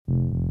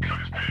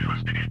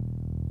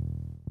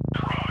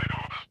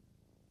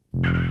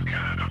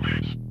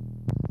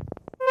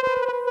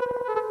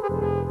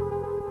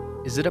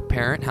Is it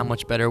apparent how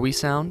much better we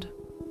sound?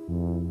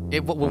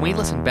 When we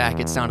listened back,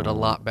 it sounded a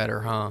lot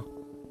better, huh?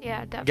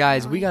 Yeah, definitely.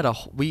 Guys,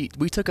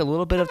 we took a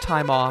little bit of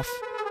time off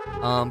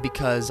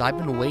because I've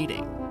been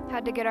waiting.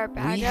 Had to get our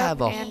bag We up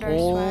have a and our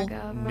whole swag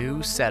up.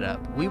 new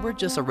setup. We were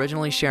just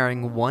originally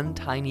sharing one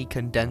tiny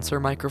condenser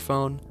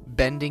microphone,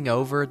 bending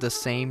over the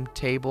same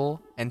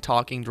table and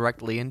talking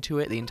directly into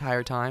it the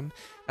entire time.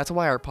 That's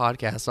why our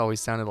podcast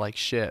always sounded like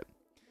shit.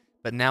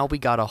 But now we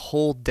got a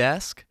whole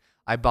desk.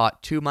 I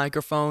bought 2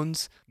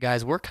 microphones.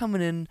 Guys, we're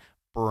coming in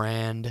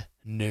brand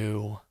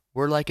new.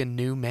 We're like a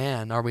new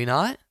man, are we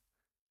not?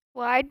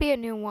 Well, I'd be a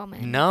new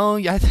woman. No,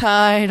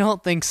 I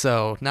don't think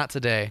so. Not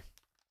today.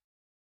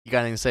 You got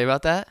anything to say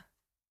about that?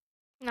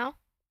 No? That's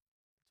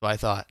what I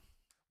thought.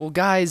 Well,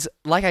 guys,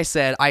 like I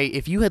said,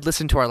 if you had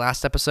listened to our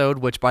last episode,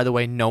 which, by the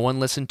way, no one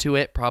listened to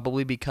it,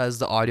 probably because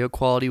the audio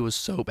quality was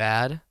so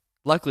bad.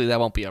 Luckily, that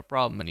won't be a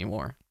problem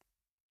anymore.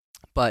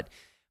 But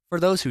for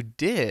those who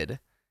did,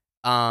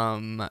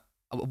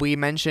 we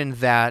mentioned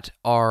that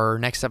our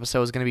next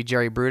episode is going to be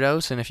Jerry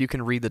Brudos, and if you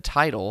can read the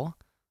title,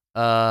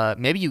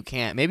 maybe you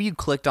can't. Maybe you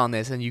clicked on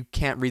this and you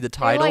can't read the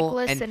title. They're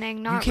like listening,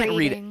 and not you can't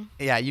reading.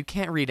 You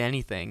can't read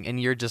anything,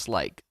 and you're just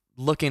like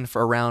looking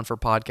around for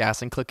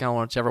podcasts and clicking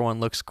on whichever one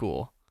looks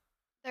cool.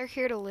 They're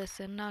here to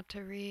listen, not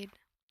to read.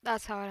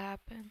 That's how it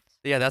happens.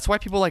 Yeah, that's why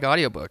people like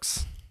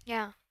audiobooks.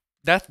 Yeah.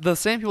 That's the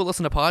same people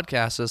listen to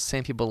podcasts as the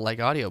same people like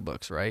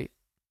audiobooks, right?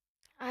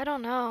 I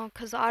don't know,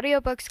 because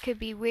audiobooks could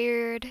be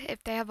weird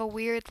if they have a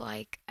weird,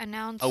 like,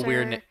 announcer. A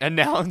weird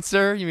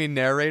announcer? You mean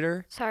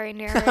narrator? Sorry,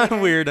 narrator.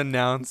 Weird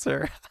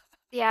announcer.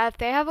 Yeah, if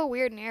they have a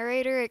weird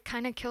narrator, it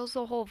kind of kills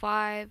the whole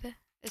vibe,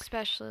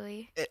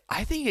 especially.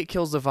 I think it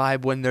kills the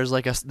vibe when there's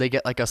they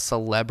get like a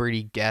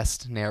celebrity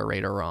guest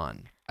narrator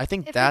on. I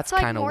think If that's it's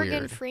like kind of Morgan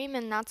weird.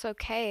 Freeman, that's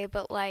okay,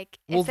 but like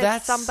Well, if that's-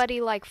 it's somebody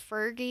like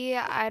Fergie,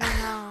 I don't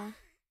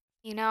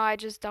know. I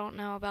just don't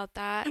know about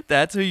that.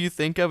 That's who you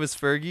think of as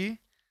Fergie?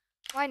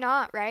 Why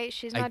not, right?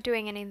 She's not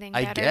doing anything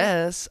better. I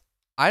guess.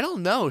 I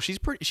don't know. She's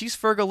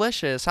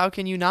Fergalicious. How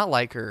can you not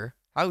like her?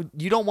 How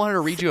you don't want her to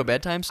read you a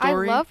bedtime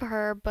story? I love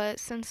her, but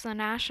since the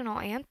national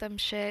anthem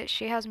shit,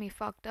 she has me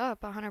fucked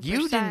up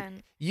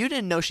 100%. You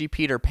didn't know she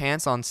peed her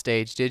pants on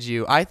stage, did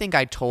you? I think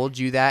I told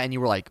you that, and you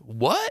were like,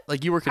 "What?"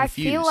 Like you were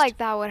confused. I feel like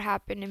that would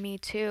happen to me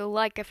too.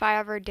 Like if I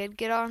ever did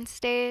get on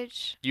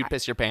stage, You'd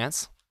piss your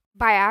pants?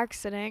 By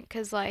accident,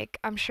 because like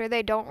I'm sure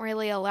they don't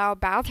really allow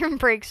bathroom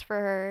breaks for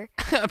her.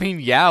 I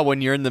mean, yeah,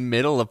 when you're in the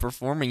middle of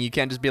performing, you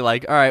can't just be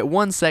like, "All right,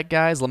 1 sec,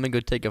 guys, let me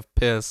go take a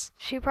piss."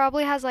 She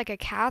probably has like a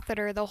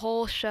catheter the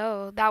whole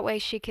show. That way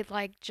she could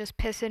like just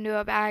piss into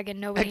a bag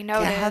and nobody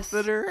noticed.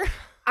 Catheter?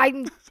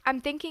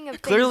 I'm thinking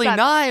of Clearly things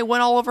not. It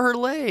went all over her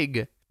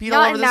leg. Peed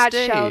all not over in the that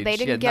stage. show. They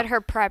didn't Yeah, get her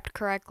prepped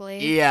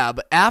correctly. Yeah,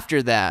 but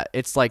after that,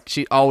 it's like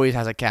she always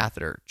has a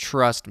catheter.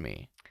 Trust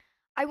me.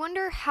 I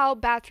wonder how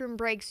bathroom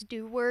breaks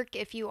do work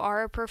if you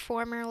are a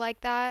performer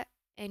like that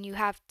and you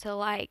have to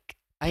like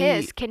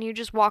piss. Can you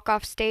just walk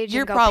off stage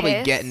You're and go probably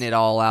piss? getting it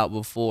all out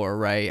before,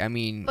 right? I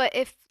mean, But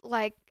if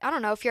like I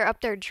don't know, if you're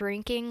up there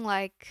drinking,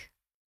 like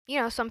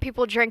some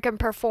people drink and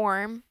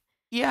perform.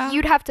 yeah,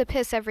 You'd have to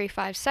piss every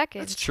 5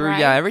 seconds. that's true. Right?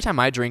 Yeah, every time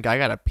I drink, I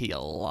gotta pee a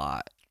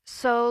lot.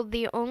 So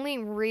the only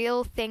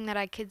real thing that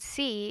I could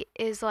see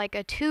is like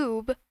a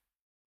tube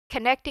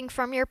connecting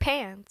from your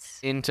pants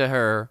Into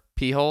her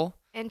pee hole.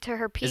 into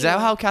her pee. Is that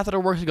how catheter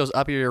works? It goes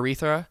up your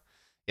urethra?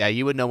 Yeah,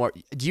 you would know more.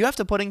 Do you have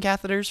to put in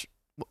catheters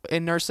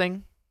in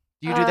nursing?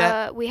 Do you do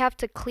that? We have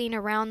to clean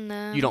around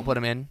them. You don't put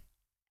them in?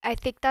 I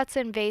think that's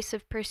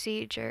invasive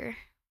procedure.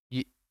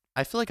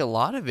 I feel like a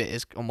lot of it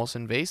is almost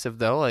invasive,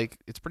 though. Like,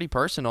 it's pretty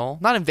personal.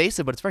 Not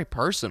invasive, but it's very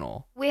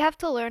personal. We have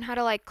to learn how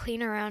to like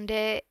clean around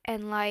it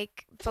and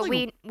like, but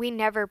like we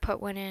never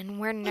put one in.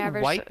 We're never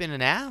wiping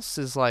an ass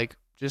is like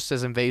just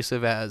as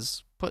invasive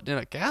as putting in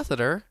a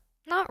catheter.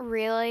 Not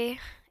really.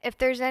 If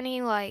there's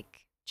any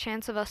like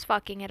chance of us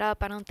fucking it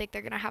up, I don't think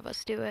they're gonna have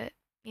us do it.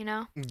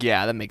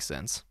 Yeah, that makes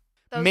sense.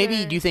 Those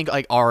Maybe are- do you think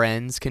like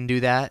RNs can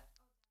do that?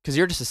 Because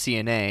you're just a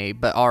CNA,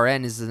 but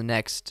RN is the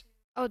next.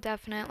 Oh,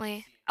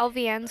 definitely.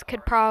 LVNs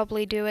could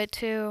probably do it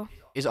too.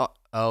 Is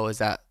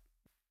that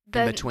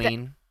in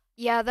between?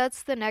 Yeah,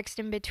 that's the next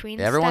in between.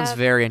 Yeah, everyone's step.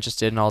 very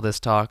interested in all this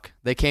talk.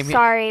 They came here.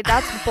 Sorry,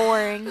 that's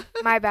boring.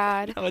 My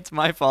bad. No, it's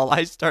my fault.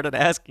 I started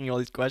asking all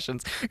these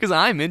questions because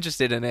I'm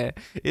interested in it.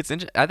 It's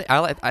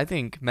I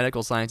think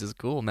medical science is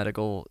cool.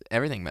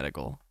 Everything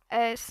medical.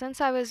 Since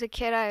I was a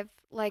kid, I've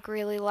like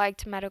really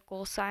liked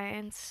medical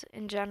science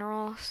in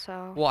general.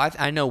 So. Well,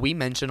 I know we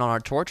mentioned on our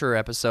torture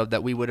episode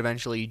that we would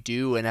eventually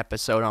do an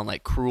episode on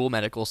like cruel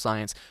medical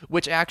science,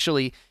 which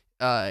actually,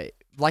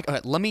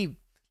 let me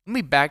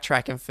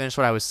backtrack and finish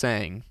what I was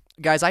saying,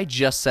 guys. I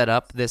just set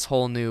up this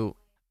whole new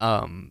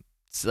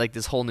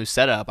this whole new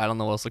setup. I don't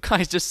know what else. The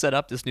guys just set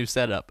up this new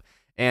setup,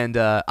 and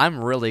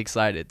I'm really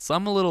excited. So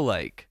I'm a little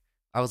like,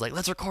 I was like,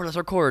 let's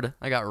record.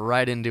 I got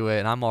right into it,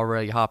 and I'm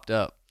already hopped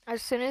up.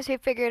 As soon as he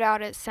figured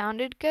out it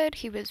sounded good,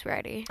 he was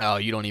ready. Oh,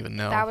 you don't even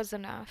know. That was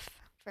enough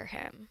for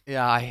him.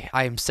 Yeah,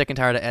 I am sick and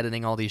tired of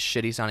editing all these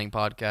shitty sounding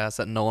podcasts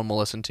that no one will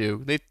listen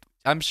to.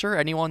 I'm sure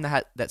anyone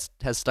that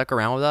has stuck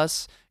around with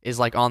us is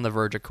like on the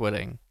verge of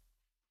quitting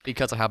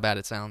because of how bad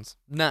it sounds.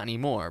 Not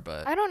anymore,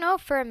 but I don't know.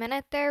 For a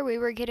minute there, we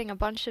were getting a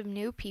bunch of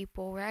new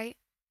people, right?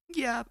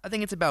 yeah, I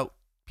think it's about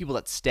people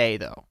that stay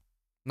though,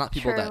 not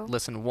people True. that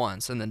listen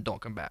once and then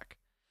don't come back.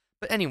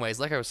 But anyways,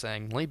 like I was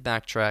saying, let me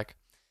backtrack.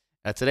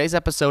 Today's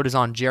episode is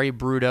on Jerry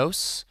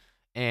Brudos,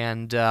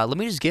 and let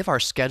me just give our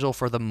schedule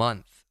for the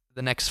month.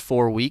 The next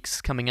 4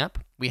 weeks coming up,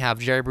 we have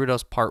Jerry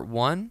Brudos Part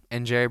 1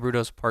 and Jerry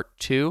Brudos Part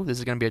 2. This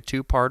is going to be a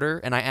two-parter,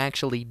 and I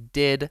actually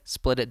did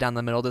split it down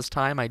the middle this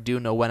time. I do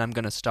know when I'm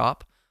going to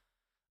stop.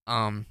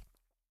 And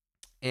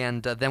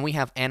then we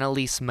have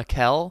Annalise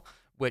McKell,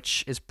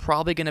 which is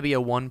probably going to be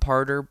a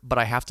one-parter, but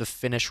I have to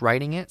finish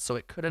writing it, so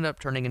it could end up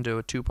turning into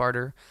a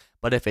two-parter.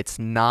 But if it's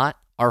not,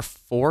 our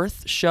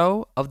fourth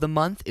show of the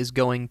month is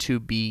going to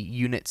be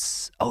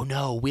units. Oh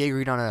no, we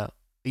agreed on a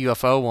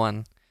UFO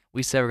one.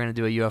 We said we're going to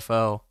do a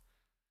UFO.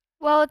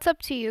 Well, it's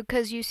up to you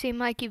because you seem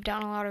like you've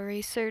done a lot of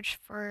research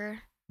for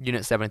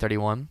Unit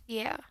 731.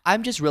 Yeah.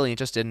 I'm just really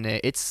interested in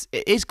it. It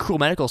is cruel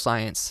medical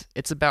science.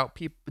 It's about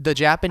the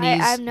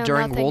Japanese I know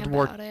during nothing World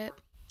War about it.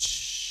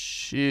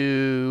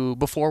 II,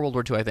 before World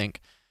War II, I think.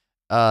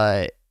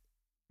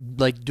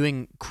 Like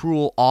doing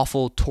cruel,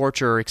 awful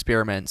torture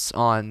experiments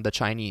on the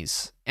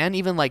Chinese and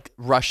even like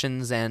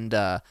Russians and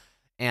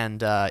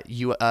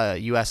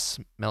U.S.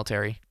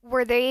 military.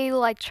 Were they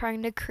like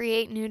trying to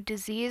create new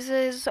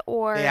diseases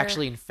or They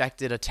actually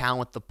infected a town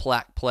with the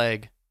Black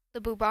Plague. the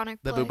bubonic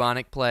The plague?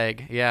 bubonic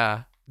plague,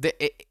 yeah.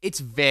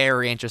 It's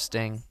very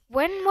interesting.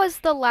 When was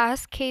the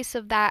last case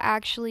of that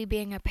actually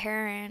being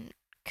apparent?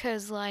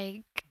 Because,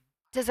 like,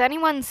 does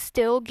anyone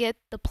still get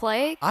the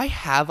plague? I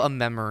have a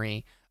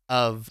memory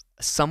of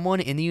someone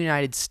in the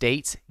United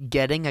States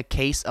getting a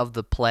case of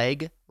the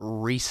plague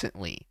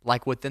recently,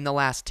 like within the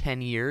last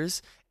 10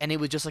 years, and it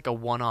was just like a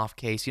one-off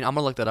case. I'm going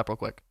to look that up real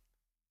quick.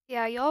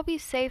 Yeah, y'all be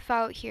safe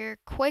out here.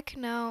 Quick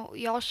note,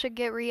 y'all should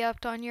get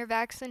re-upped on your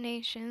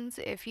vaccinations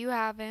if you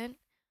haven't.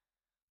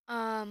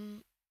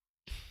 Um,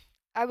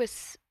 I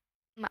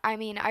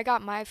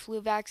got my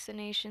flu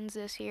vaccinations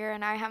this year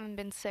and I haven't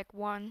been sick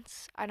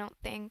once, I don't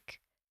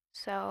think.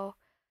 So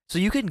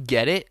you can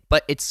get it,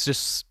 but it's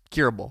just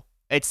curable.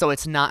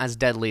 It's not as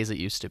deadly as it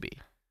used to be.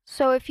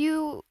 So if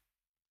you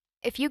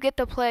get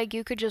the plague,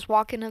 you could just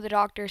walk into the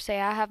doctor,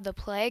 say I have the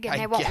plague, and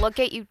they won't look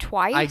at you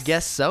twice. I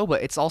guess so,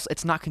 but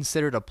it's not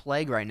considered a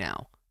plague right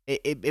now.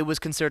 It was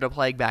considered a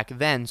plague back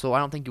then, so I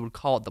don't think you would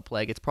call it the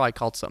plague. It's probably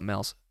called something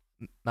else.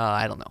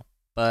 I don't know.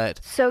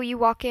 But so you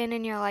walk in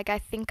and you're like, I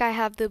think I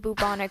have the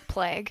bubonic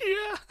plague.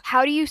 Yeah.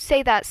 How do you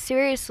say that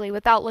seriously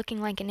without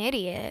looking like an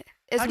idiot?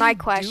 Is my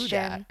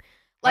question.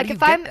 Like,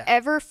 if I'm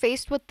ever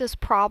faced with this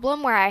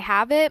problem where I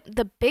have it,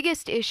 the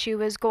biggest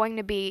issue is going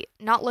to be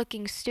not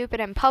looking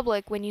stupid in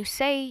public when you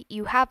say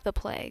you have the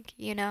plague,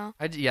 you know?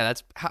 I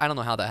don't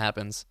know how that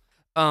happens.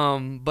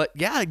 But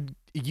yeah,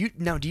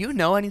 do you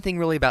know anything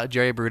really about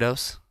Jerry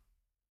Brudos?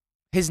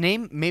 His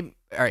name,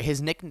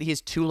 he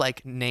has two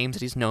like names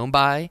that he's known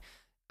by.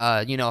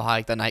 You know,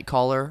 like the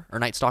Nightcaller or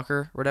Night Stalker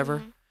or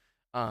whatever.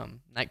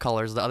 Mm-hmm.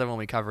 Nightcaller is the other one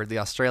we covered, the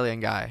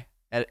Australian guy,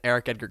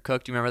 Eric Edgar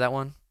Cook. Do you remember that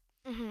one?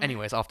 Mm-hmm.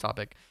 Anyways, off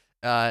topic.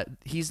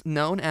 He's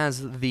known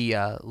as the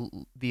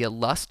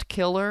lust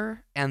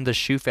killer and the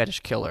shoe fetish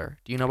killer.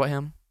 Do you know about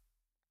him?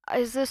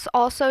 Is this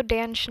also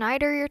Dan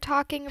Schneider you're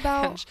talking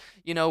about?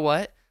 You know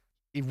what?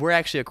 We're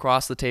actually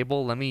across the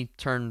table. Let me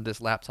turn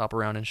this laptop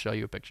around and show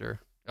you a picture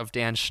of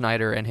Dan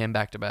Schneider and him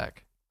back to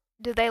back.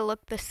 Do they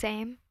look the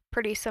same?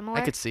 Pretty similar?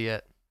 I could see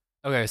it.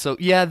 Okay, so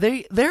yeah,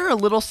 they're a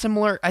little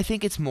similar. I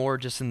think it's more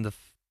just in the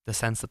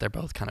sense that they're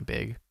both kind of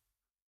big.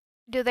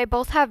 Do they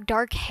both have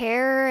dark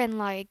hair and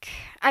like?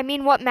 I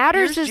mean, what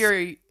matters is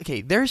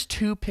Okay, there's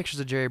two pictures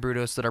of Jerry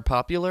Brudos that are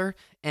popular,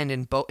 and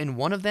in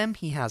one of them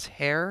he has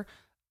hair,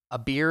 a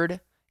beard,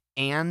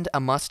 and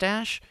a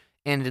mustache,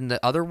 and in the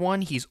other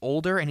one he's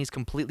older and he's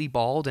completely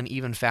bald and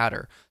even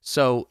fatter.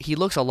 So he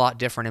looks a lot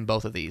different in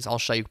both of these. I'll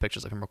show you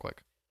pictures of him real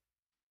quick.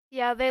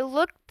 Yeah, they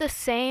look the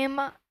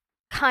same,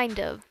 kind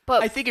of,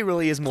 but I think it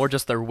really is more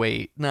just their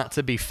weight, not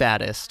to be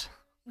fattest.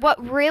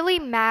 What really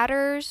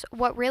matters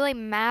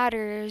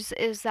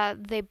is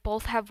that they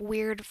both have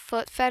weird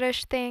foot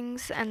fetish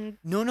things and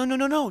No.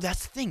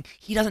 That's the thing.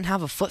 He doesn't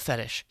have a foot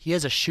fetish. He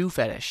has a shoe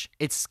fetish.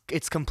 It's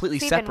completely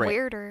it's separate. even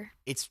weirder.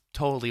 It's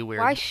totally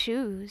weird. Why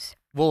shoes?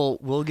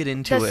 We'll get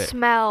into The it.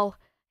 smell.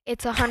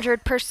 It's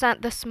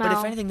 100% the smell. But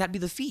if anything, that'd be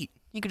the feet.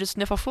 You could just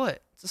sniff a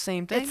foot. It's the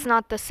same thing. It's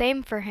not the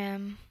same for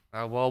him.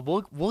 Well,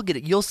 we'll get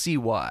it. You'll see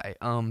why.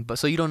 But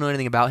so you don't know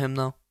anything about him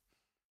though?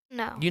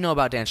 No. You know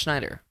about Dan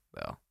Schneider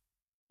though.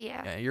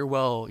 Yeah. Yeah, you're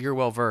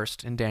well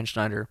versed in Dan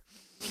Schneider.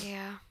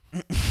 Yeah.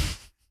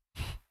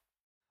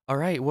 All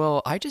right.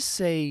 Well, I just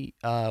say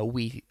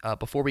we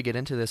before we get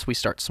into this, we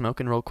start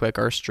smoking real quick.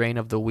 Our strain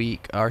of the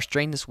week. Our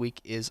strain this week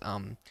is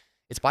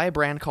it's by a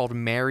brand called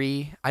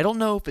Mary. I don't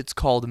know if it's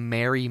called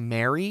Mary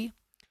Mary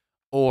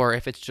or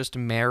if it's just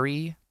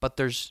Mary, but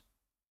there's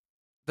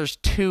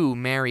two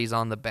Marys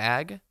on the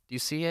bag. Do you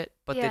see it?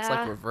 But it's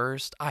like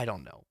reversed. I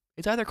don't know.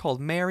 It's either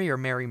called Mary or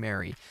Mary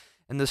Mary.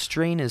 And the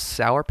strain is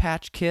Sour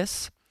Patch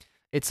Kiss.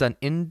 It's an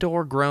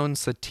indoor grown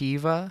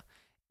sativa,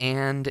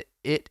 and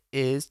it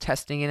is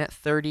testing in at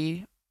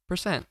 30%,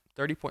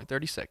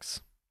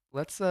 30.36.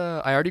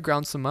 I already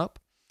ground some up.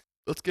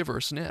 Let's give her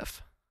a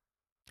sniff.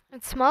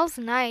 It smells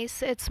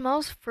nice. It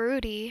smells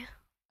fruity.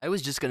 I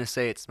was just going to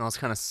say it smells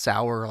kind of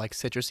sour, like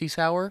citrusy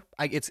sour.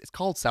 It's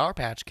called Sour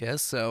Patch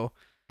Kiss, so,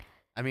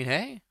 I mean,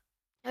 hey.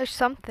 There's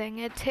something.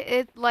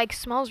 It like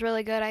smells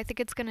really good. I think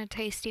it's going to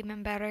taste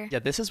even better. Yeah,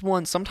 this is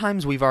one,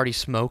 sometimes we've already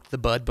smoked the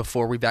bud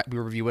before we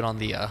review it on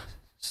the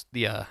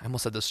I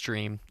almost said the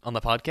stream, on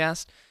the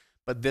podcast.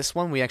 But this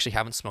one, we actually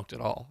haven't smoked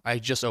at all. I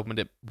just opened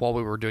it while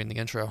we were doing the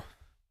intro.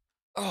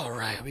 All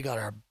right, we got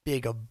our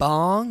big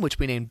bong, which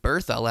we named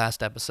Bertha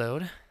last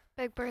episode.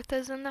 Big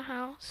Bertha's in the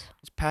house.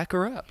 Let's pack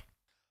her up.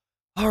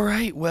 All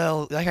right,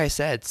 well, like I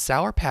said,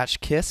 Sour Patch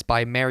Kiss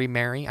by Mary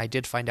Mary. I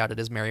did find out it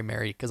is Mary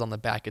Mary because on the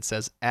back it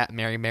says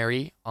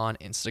 @MaryMary on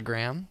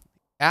Instagram.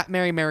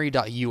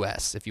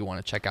 @MaryMary.us if you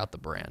want to check out the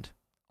brand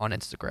on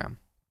Instagram.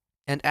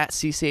 And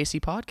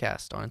 @CCAC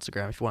Podcast on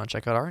Instagram if you want to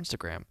check out our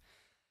Instagram.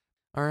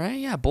 All right,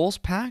 yeah, bowl's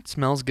packed,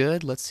 smells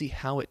good. Let's see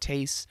how it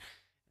tastes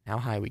and how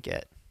high we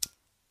get.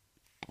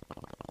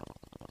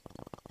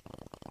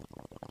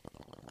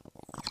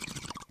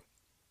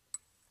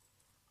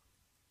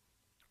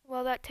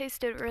 Well, that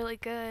tasted really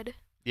good.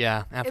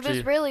 Yeah. It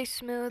was really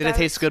smooth. Did it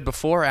taste good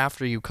before or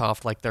after you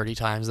coughed like 30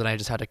 times and I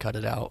just had to cut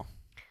it out?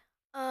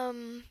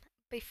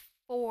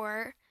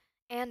 Before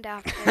and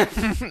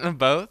after.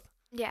 Both?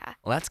 Yeah.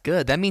 Well, that's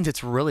good. That means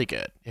it's really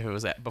good if it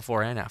was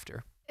before and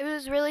after. It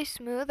was really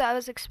smooth. I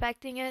was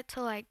expecting it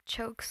to like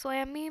choke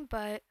slam me,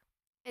 but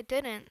it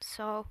didn't.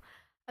 So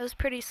I was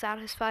pretty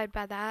satisfied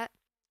by that.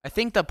 I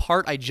think the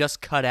part I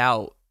just cut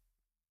out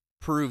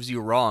proves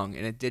you wrong,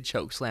 and it did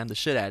choke slam the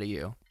shit out of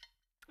you.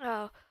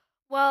 Oh,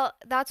 well,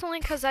 that's only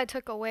because I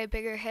took a way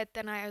bigger hit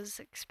than I was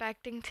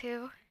expecting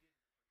to.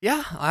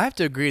 Yeah, I have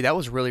to agree. That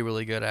was really,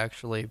 really good,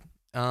 actually.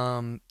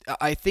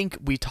 I think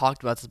we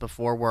talked about this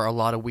before where a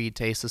lot of weed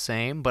tastes the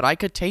same, but I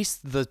could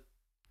taste the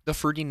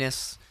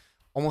fruitiness,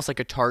 almost like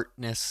a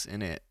tartness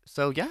in it.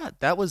 So, yeah,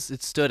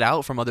 it stood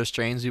out from other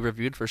strains we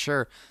reviewed for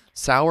sure.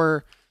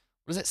 Sour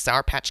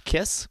Patch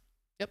Kiss?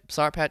 Yep,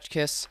 Sour Patch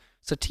Kiss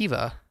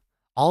Sativa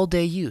All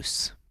Day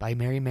Use by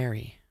Mary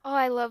Mary. Oh,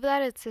 I love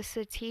that it's a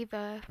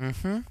sativa.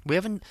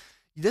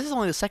 This is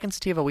only the second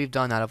sativa we've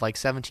done out of like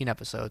 17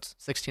 episodes,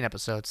 16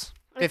 episodes,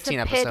 15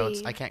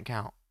 episodes. I can't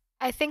count.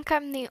 I think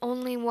I'm the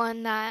only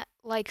one that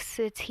likes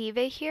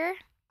sativa here.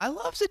 I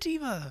love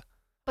sativa.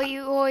 But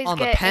you always on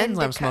get the pens,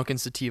 indica. I'm smoking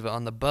sativa.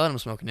 On the bud, I'm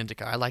smoking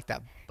indica. I like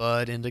that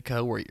bud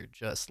indica where you're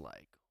just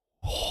like,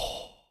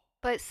 oh.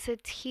 But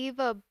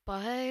sativa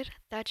bud,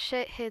 that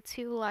shit hits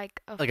you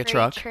like a freight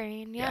truck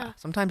train. Yeah.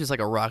 Sometimes it's like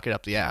a rocket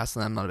up the ass,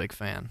 and I'm not a big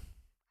fan.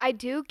 I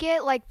do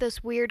get like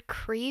this weird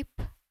creep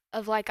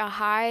of like a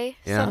high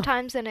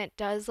sometimes, and it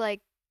does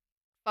like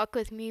fuck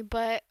with me,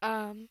 but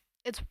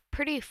it's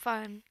pretty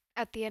fun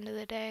at the end of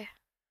the day.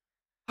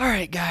 All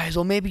right, guys.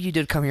 Well, maybe you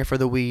did come here for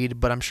the weed,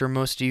 but I'm sure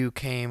most of you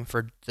came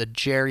for the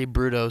Jerry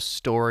Brudos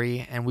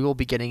story, and we will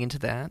be getting into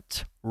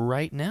that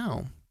right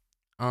now.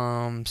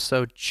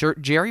 So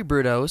Jerry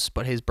Brudos,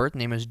 but his birth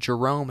name is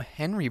Jerome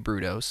Henry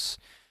Brudos,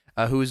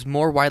 who is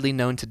more widely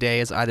known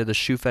today as either the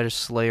shoe fetish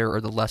slayer or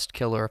the lust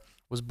killer,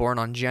 was born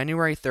on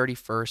January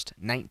 31st,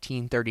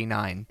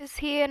 1939. Is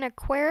he an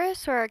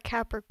Aquarius or a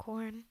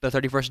Capricorn? The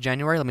 31st of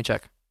January? Let me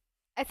check.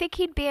 I think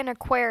he'd be an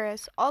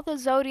Aquarius. All the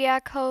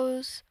zodiac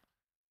hoes,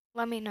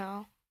 let me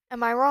know.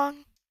 Am I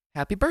wrong?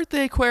 Happy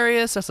birthday,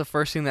 Aquarius. That's the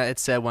first thing that it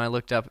said when I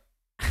looked up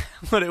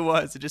what it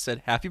was. It just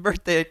said, happy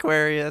birthday,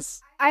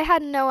 Aquarius. I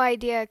had no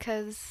idea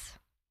because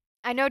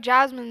I know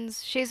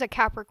she's a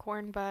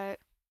Capricorn, but...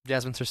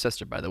 Jasmine's her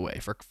sister, by the way,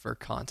 for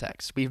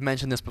context. We've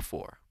mentioned this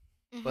before,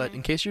 but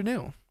in case you're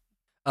new.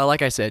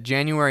 Like I said,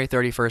 January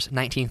 31st,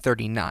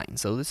 1939.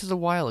 So this is a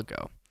while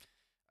ago.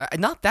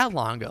 Not that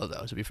long ago,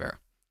 though, to be fair.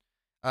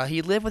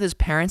 He lived with his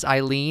parents,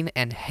 Eileen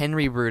and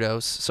Henry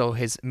Brudos, so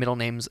his middle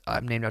name's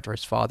named after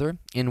his father,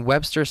 in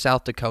Webster,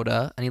 South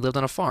Dakota, and he lived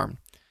on a farm.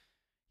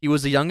 He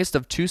was the youngest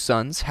of two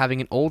sons, having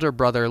an older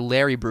brother,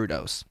 Larry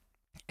Brudos.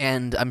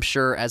 And I'm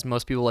sure, as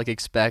most people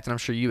expect, and I'm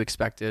sure you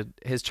expected,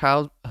 his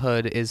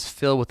childhood is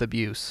filled with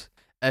abuse,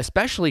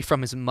 especially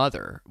from his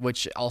mother,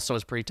 which also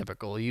is pretty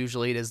typical.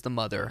 Usually it is the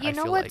mother, You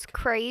know what's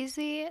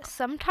crazy?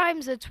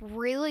 Sometimes it's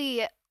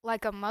really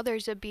like a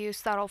mother's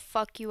abuse that'll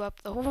fuck you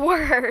up the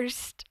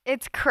worst.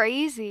 It's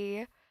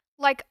crazy.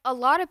 Like, a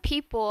lot of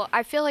people,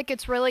 I feel like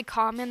it's really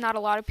common that a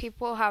lot of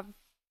people have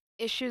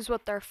issues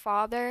with their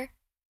father,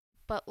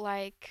 but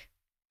like...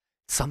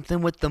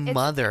 Something with the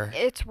mother.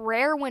 It's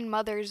rare when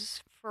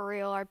mothers, for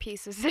real, are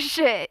pieces of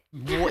shit.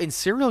 Well, in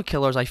serial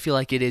killers, I feel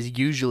like it is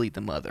usually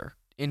the mother,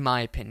 in my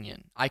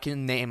opinion. I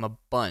can name a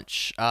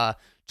bunch.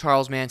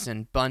 Charles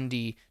Manson,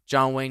 Bundy,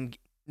 John Wayne...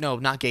 No,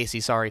 not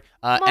Gacy. Sorry,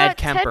 Well, Ed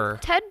Kemper.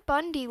 Ted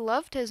Bundy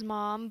loved his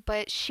mom,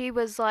 but she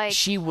was like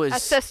She a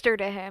was. sister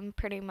to him,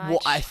 pretty Well,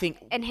 much,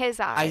 in his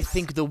eyes.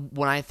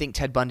 when I think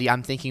Ted Bundy,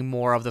 I'm thinking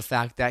more of the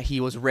fact that he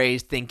was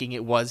raised thinking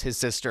it was his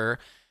sister,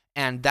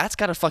 and that's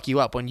gotta fuck you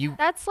up when you.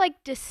 That's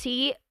like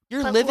deceit.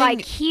 You're but living.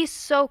 Like he's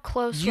so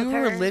close with her.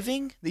 You were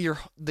living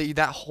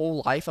that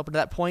whole life up to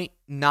that point,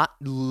 not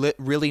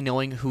really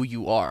knowing who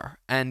you are,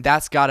 and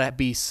that's gotta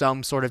be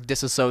some sort of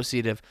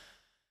disassociative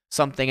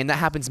something, and that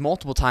happens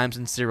multiple times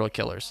in serial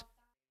killers.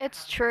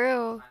 It's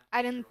true.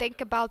 I didn't think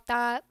about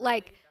that.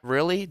 Like,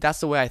 really, that's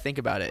the way I think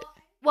about it.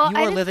 well, You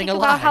I are didn't living think a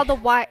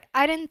about lie.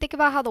 I didn't think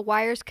about how the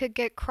wires could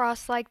get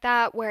crossed like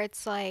that, where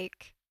it's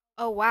like,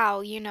 oh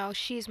wow,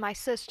 she's my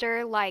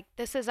sister. Like,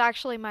 this is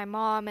actually my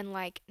mom, and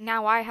like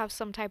now I have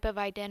some type of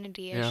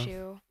identity Yeah.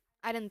 issue.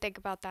 I didn't think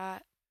about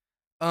that.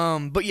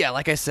 But yeah,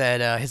 like I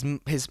said,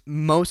 his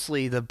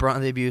mostly the brunt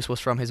of the abuse was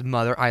from his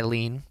mother,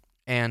 Eileen,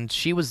 and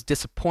she was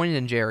disappointed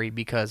in Jerry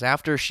because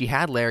after she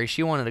had Larry,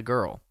 she wanted a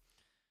girl,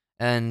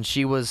 and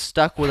she was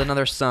stuck with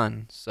another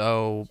son.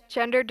 So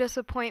Gender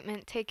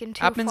disappointment taken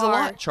too happens far. a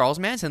lot. Charles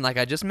Manson, like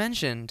I just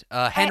mentioned,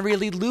 Henry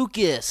Lee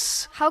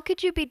Lucas. How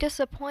could you be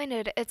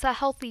disappointed? It's a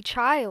healthy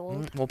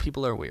child. Well,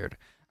 people are weird.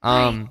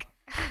 Like,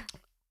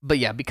 But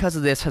yeah, because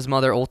of this, his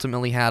mother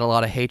ultimately had a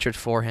lot of hatred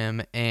for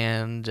him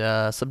and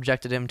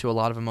subjected him to a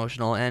lot of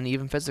emotional and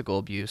even physical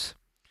abuse.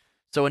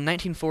 So in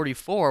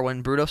 1944,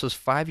 when Brudos was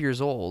 5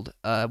 years old,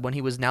 when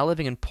he was now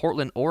living in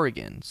Portland,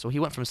 Oregon, so he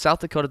went from South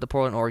Dakota to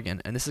Portland,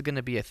 Oregon, and this is going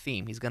to be a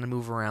theme. He's going to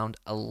move around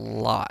a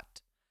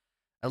lot,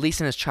 at least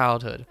in his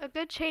childhood. a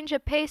good change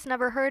of pace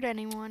never hurt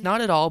anyone.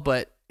 Not at all,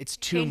 but it's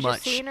too Change of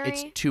much. scenery?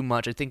 It's too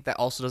much. I think that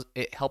also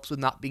it helps with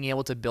not being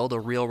able to build a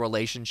real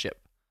relationship.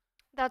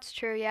 That's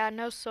true, yeah.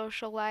 No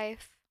social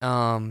life.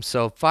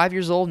 So 5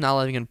 years old, now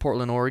living in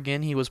Portland,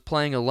 Oregon, he was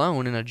playing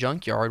alone in a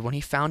junkyard when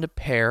he found a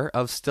pair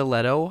of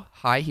stiletto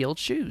high-heeled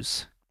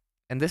shoes.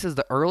 And this is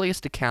the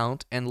earliest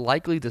account and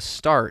likely the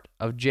start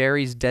of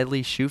Jerry's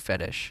deadly shoe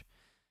fetish.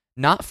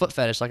 Not foot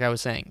fetish, like I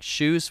was saying,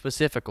 shoes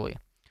specifically.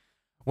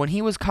 When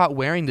he was caught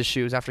wearing the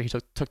shoes after he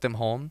took them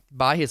home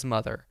by his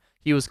mother,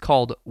 he was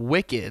called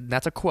wicked,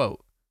 that's a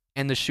quote,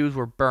 and the shoes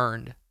were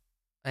burned.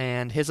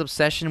 And his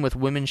obsession with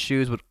women's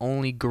shoes would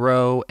only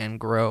grow and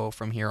grow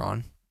from here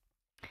on.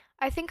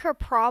 I think her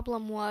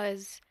problem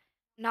was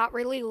not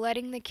really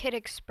letting the kid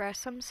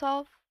express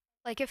himself.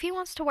 Like, if he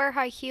wants to wear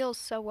high heels,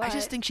 so what? I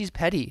just think she's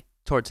petty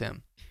towards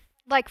him.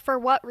 Like, for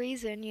what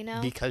reason,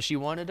 Because she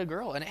wanted a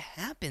girl, and it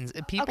happens.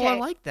 People Okay, are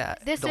like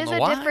that. This Don't is know a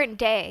why. different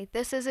day.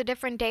 This is a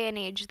different day and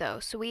age, though.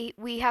 So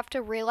we have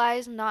to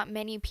realize not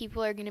many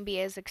people are going to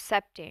be as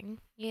accepting,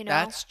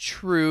 That's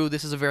true.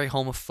 This is a very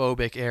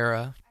homophobic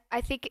era.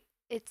 I think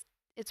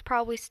it's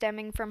probably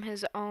stemming from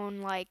his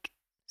own, like,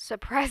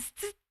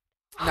 suppressed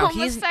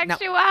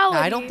homosexuality. No,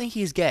 I don't think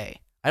he's gay.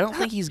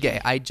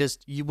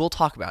 We'll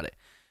talk about it.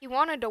 He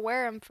wanted to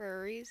wear them for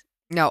a reason.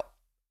 Now,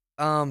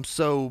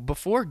 so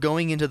before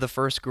going into the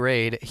first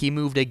grade, he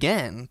moved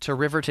again to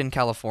Riverton,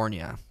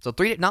 California. So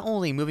not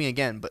only moving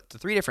again, but to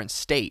 3 different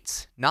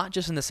states, not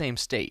just in the same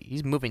state.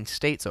 He's moving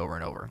states over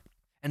and over.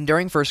 And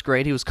during first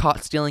grade, he was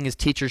caught stealing his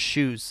teacher's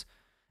shoes.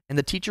 And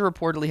the teacher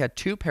reportedly had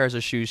 2 pairs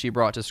of shoes she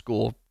brought to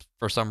school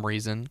for some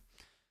reason.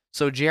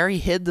 So Jerry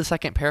hid the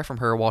second pair from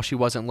her while she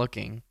wasn't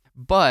looking.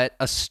 But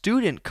a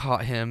student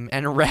caught him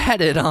and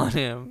ratted on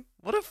him.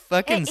 What a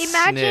fucking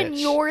Imagine snitch.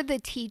 you're the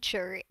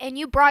teacher and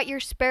you brought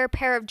your spare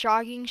pair of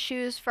jogging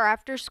shoes for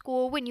after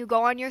school when you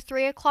go on your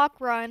 3 o'clock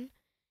run,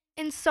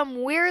 and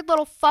some weird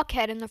little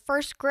fuckhead in the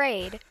first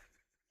grade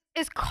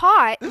is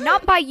caught,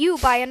 not by you,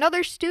 by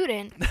another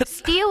student,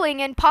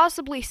 stealing and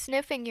possibly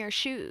sniffing your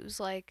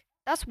shoes. Like,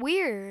 that's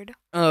weird.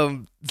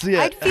 So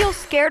yeah. I'd feel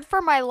scared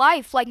for my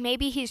life. Like,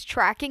 maybe he's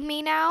tracking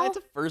me now. As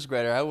a first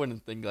grader, I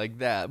wouldn't think like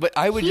that. But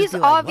I would He's just be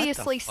like,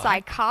 obviously what the fuck?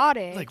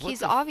 psychotic. Like, what He's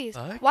the obvious.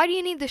 fuck? Why do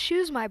you need the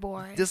shoes, my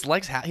boy?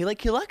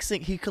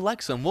 He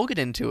collects them. We'll get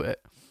into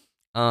it.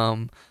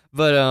 Yeah,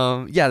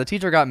 the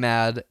teacher got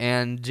mad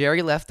and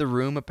Jerry left the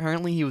room.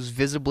 Apparently he was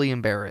visibly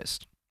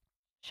embarrassed.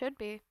 Should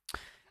be.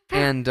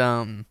 And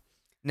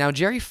now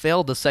Jerry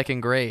failed the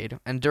second grade,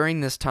 and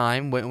during this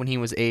time, when he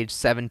was aged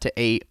 7 to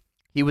 8,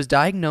 he was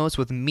diagnosed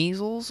with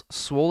measles,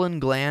 swollen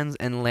glands,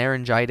 and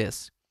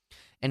laryngitis.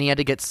 And he had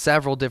to get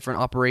several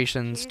different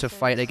operations to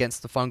fight Jesus.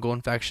 against the fungal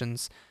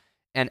infections.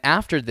 And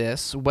after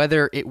this,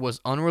 whether it was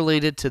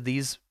unrelated to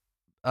these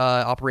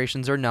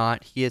operations or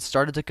not, he had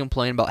started to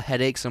complain about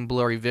headaches and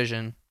blurry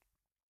vision.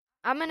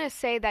 I'm going to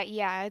say that,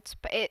 yeah, it's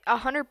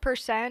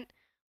 100%.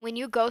 When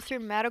you go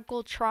through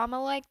medical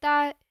trauma like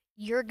that,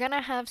 you're going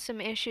to have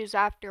some issues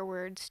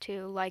afterwards,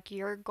 too. Like,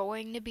 you're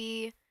going to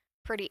be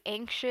pretty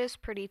anxious,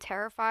 pretty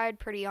terrified,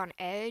 pretty on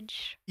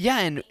edge. Yeah,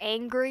 and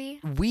angry.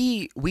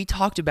 We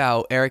talked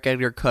about Eric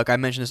Edgar Cook. I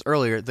mentioned this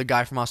earlier. The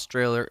guy from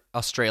Australia.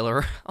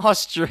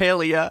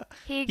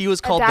 He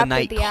was called the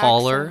Night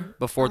Caller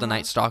before the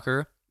Night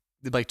Stalker,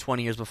 like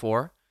 20 years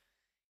before.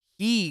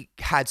 He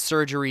had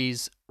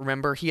surgeries.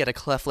 Remember, he had a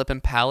cleft lip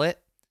and palate.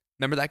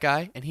 Remember that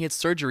guy? And he had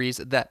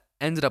surgeries that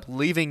ended up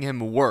leaving him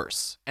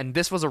worse. And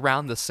this was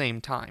around the same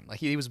time. Like,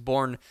 he was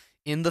born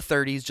in the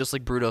 30s, just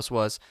like Brudos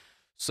was.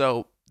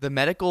 So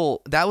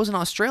that was in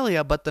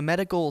Australia, but the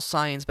medical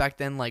science back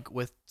then, like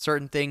with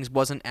certain things,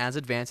 wasn't as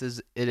advanced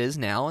as it is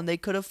now, and they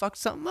could have fucked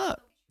something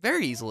up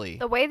very easily.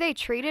 The way they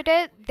treated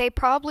it, they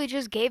probably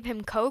just gave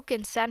him coke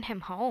and sent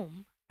him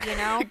home, you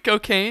know?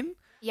 Cocaine?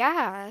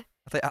 Yeah.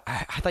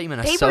 I thought you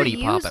meant a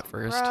sody pop at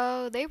first.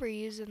 Bro, they were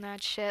using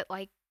that shit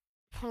like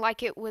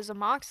it was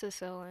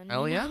amoxicillin.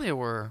 Hell yeah, they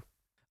were.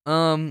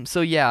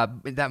 So yeah,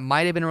 that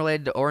might have been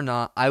related to, or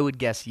not. I would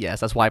guess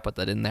yes. That's why I put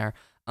that in there.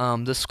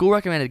 The school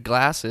recommended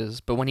glasses,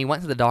 but when he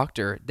went to the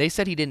doctor, they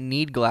said he didn't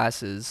need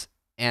glasses,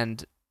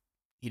 and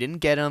he didn't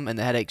get them, and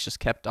the headaches just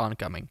kept on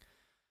coming.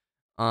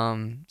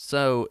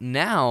 So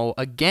now,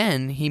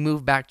 again, he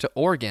moved back to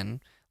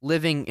Oregon,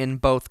 living in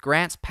both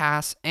Grants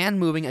Pass and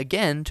moving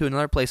again to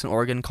another place in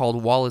Oregon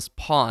called Wallace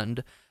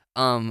Pond,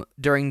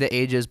 during the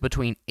ages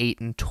between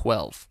 8 and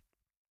 12.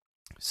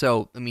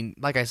 So, I mean,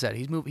 like I said,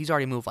 he's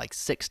already moved like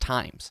 6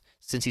 times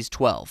since he's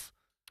 12.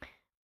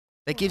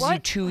 That gives you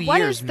 2 years max.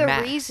 What is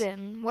the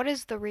reason? What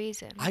is the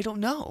reason? I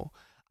don't know.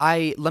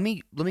 Let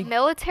me.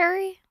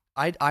 Military?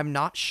 I'm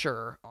not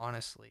sure,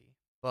 honestly,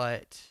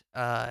 but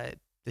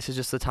this is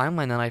just the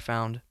timeline that I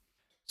found.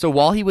 So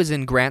while he was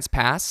in Grants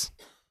Pass,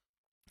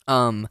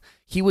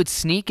 he would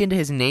sneak into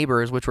his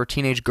neighbors, which were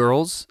teenage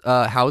girls'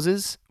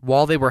 houses,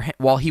 while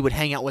he would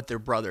hang out with their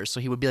brothers.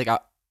 So he would be like,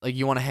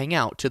 you want to hang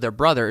out to their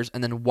brothers,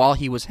 and then while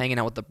he was hanging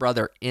out with the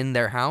brother in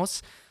their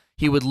house,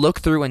 he would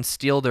look through and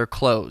steal their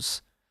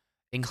clothes,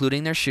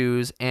 including their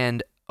shoes,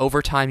 and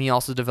over time he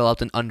also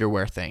developed an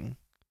underwear thing.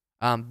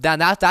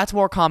 That's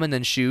more common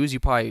than shoes. You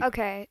probably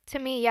okay. To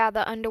me, yeah,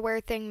 the underwear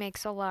thing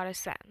makes a lot of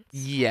sense.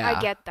 Yeah,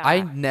 I get that.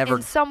 I never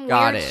in some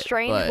got weird, it,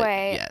 strange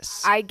way.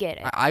 Yes, I get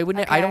it. I would.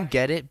 I don't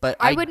get it, but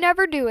I would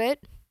never do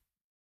it.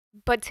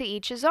 But to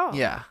each his own.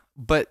 Yeah,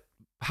 but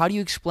how do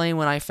you explain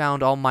when I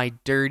found all my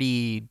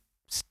dirty,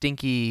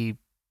 stinky,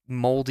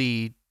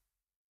 moldy,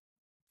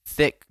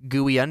 thick,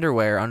 gooey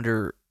underwear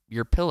under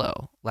your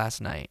pillow last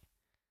night?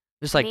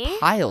 There's like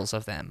piles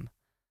of them.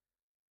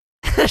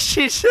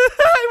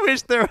 I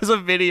wish there was a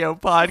video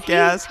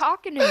podcast. Are you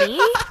talking to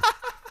me?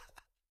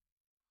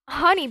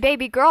 Honey,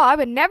 baby girl, I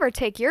would never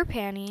take your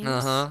panties.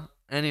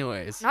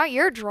 Anyways. Not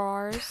your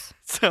drawers.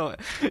 So,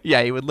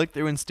 yeah, he would look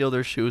through and steal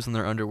their shoes and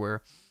their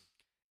underwear.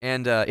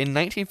 And in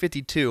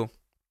 1952,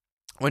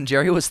 when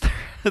Jerry was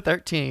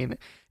 13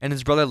 and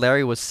his brother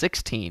Larry was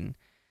 16,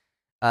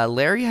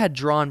 Larry had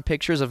drawn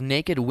pictures of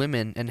naked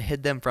women and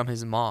hid them from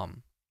his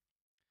mom.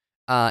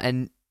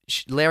 And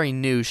Larry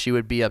knew she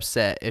would be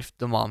upset if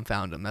the mom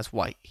found them. That's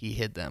why he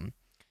hid them.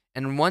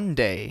 And one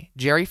day,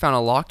 Jerry found a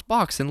locked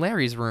box in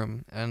Larry's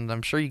room, and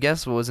I'm sure you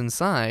guessed what was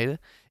inside.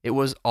 It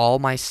was all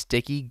my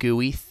sticky,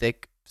 gooey,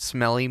 thick,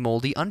 smelly,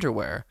 moldy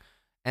underwear.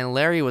 And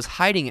Larry was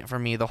hiding it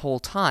from me the whole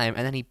time,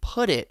 and then he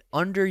put it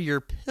under your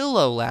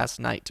pillow last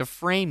night to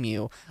frame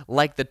you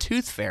like the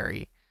Tooth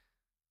Fairy.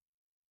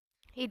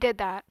 He did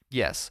that.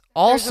 Yes.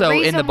 Also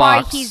in the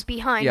box. Why he's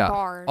behind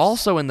bars.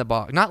 Also in the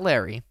box. Not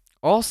Larry.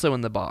 Also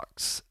in the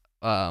box.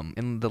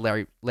 In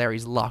the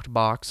Larry's locked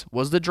box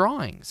was the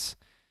drawings.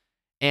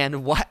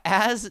 And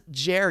as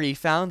Jerry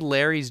found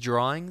Larry's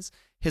drawings,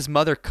 his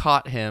mother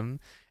caught him,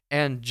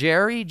 and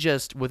Jerry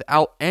just,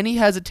 without any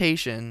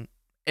hesitation,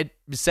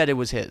 said it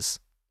was his.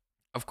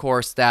 Of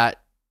course,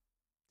 that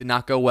did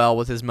not go well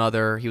with his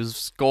mother. He was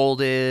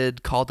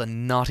scolded, called a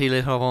naughty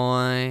little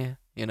boy,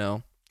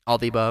 all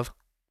the above.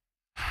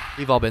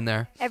 We've all been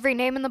there. Every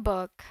name in the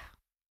book.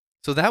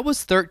 So that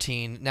was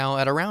 13. Now,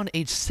 at around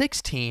age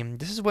 16,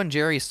 this is when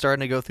Jerry's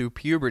starting to go through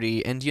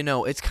puberty. And,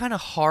 it's kind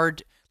of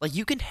hard. Like,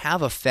 you can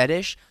have a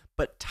fetish,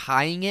 but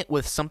tying it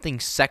with something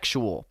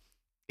sexual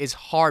is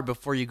hard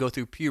before you go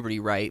through puberty,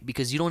 right?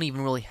 Because you don't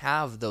even really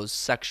have those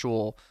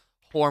sexual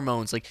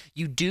hormones. Like,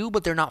 you do,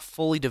 but they're not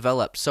fully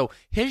developed. So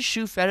his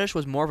shoe fetish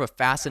was more of a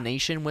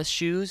fascination with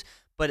shoes.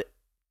 But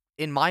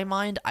in my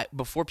mind,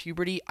 before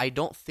puberty, I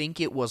don't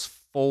think it was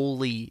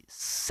fully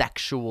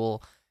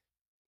sexual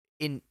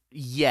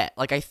yet.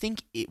 Like, I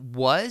think it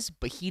was,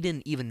 but he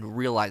didn't even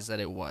realize that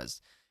it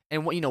was.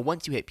 And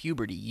once you hit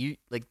puberty, you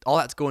all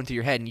that's going through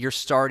your head, and you're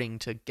starting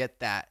to get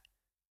that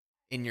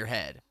in your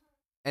head.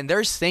 And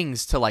there's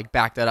things to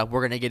back that up.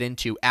 We're gonna get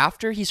into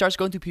after he starts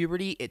going through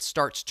puberty. It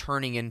starts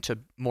turning into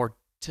more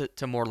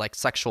more like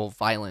sexual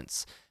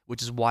violence,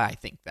 which is why I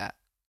think that.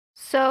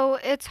 So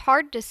it's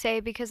hard to say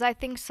because I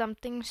think some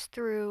things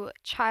through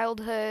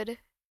childhood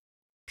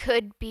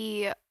could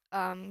be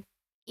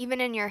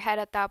even in your head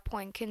at that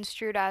point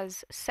construed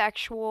as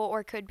sexual,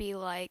 or could be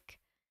like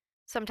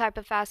some type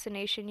of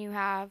fascination you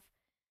have.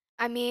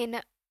 I mean,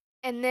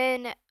 and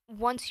then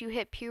once you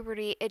hit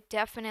puberty, it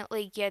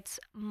definitely gets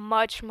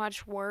much,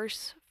 much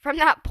worse from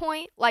that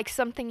point. Like,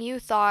 something you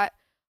thought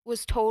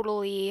was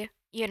totally,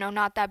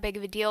 not that big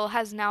of a deal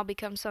has now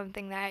become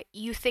something that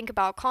you think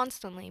about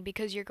constantly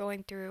because you're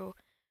going through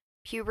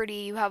puberty.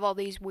 You have all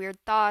these weird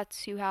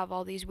thoughts. You have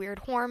all these weird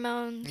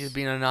hormones. He's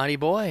being a naughty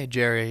boy,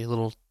 Jerry,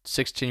 little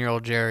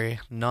 16-year-old Jerry.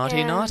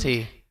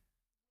 Naughty.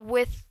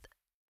 With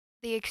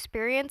the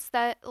experience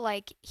that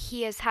like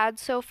he has had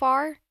so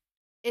far,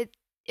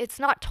 it's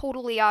not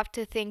totally off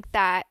to think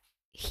that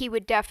he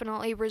would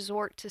definitely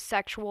resort to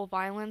sexual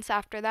violence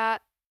after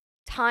that,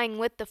 tying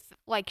with the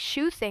like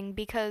shoe thing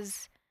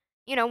because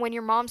when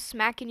your mom's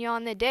smacking you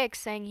on the dick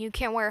saying you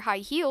can't wear high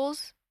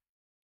heels,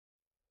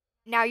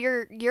 now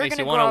you're Makes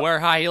gonna you want to wear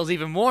high heels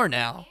even more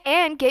now.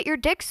 And get your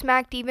dick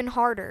smacked even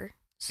harder.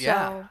 So.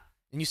 Yeah.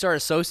 And you start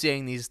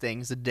associating these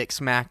things, the dick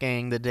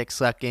smacking, the dick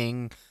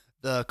sucking,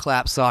 the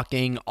clap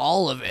socking,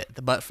 all of it,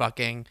 the butt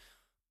fucking.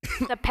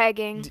 The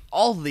pegging.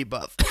 All of the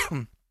above.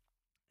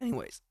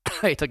 Anyways,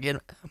 I took in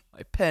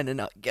my pen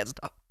and I can't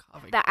stop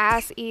coughing. The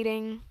ass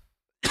eating.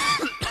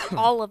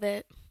 All of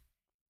it.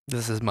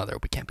 This is his mother.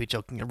 We can't be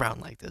joking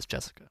around like this,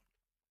 Jessica.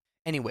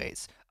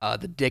 Anyways,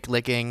 the dick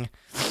licking.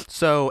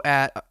 So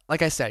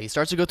like I said, he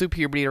starts to go through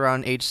puberty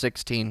around age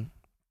 16.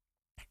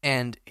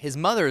 And his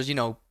mother's,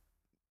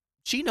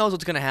 she knows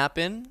what's going to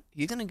happen.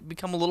 He's going to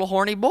become a little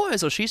horny boy.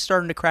 So she's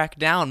starting to crack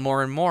down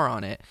more and more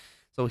on it.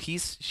 So she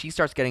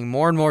starts getting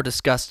more and more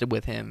disgusted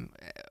with him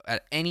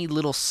at any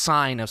little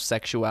sign of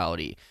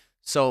sexuality.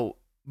 So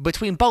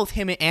between both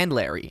him and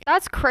Larry.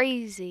 That's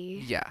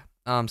crazy. Yeah.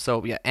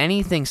 So yeah,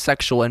 anything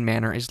sexual in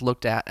manner is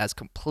looked at as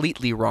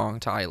completely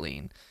wrong to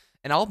Eileen.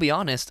 And I'll be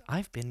honest,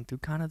 I've been through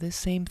kind of this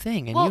same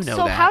thing, and you know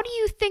so that. How do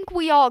you think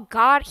we all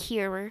got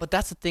here? But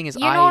that's the thing is,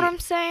 you know what I'm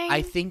saying?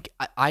 I think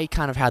I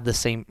kind of had the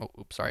same. Oh,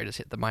 oops, sorry, I just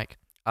hit the mic.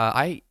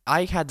 I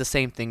had the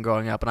same thing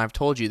growing up, and I've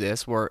told you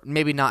this, where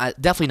maybe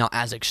definitely not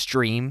as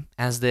extreme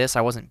as this.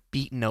 I wasn't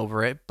beaten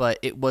over it, but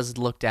it was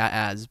looked at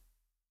as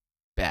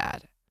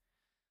bad.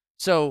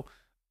 So.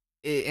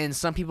 And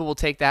some people will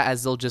take that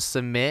as they'll just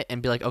submit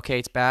and be like, okay,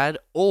 it's bad.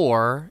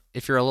 Or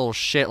if you're a little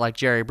shit like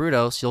Jerry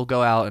Brudos, you'll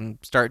go out and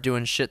start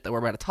doing shit that we're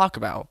about to talk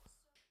about.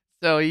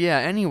 So yeah,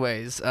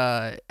 anyways,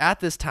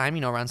 at this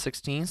time, around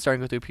 16,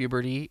 starting to go through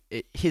puberty,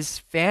 his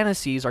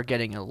fantasies are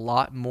getting a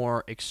lot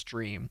more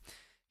extreme.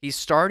 He's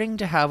starting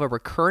to have a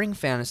recurring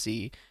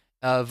fantasy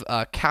of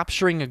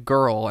capturing a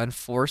girl and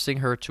forcing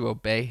her to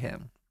obey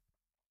him.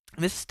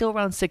 And this is still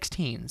around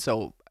 16,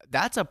 so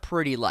that's a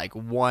pretty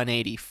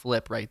 180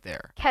 flip right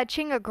there.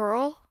 Catching a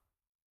girl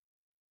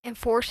and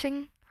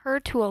forcing her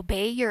to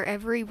obey your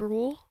every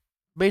rule?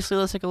 Basically,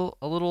 let's take a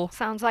little.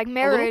 Sounds like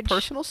marriage. A little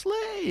personal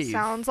slave.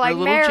 Sounds like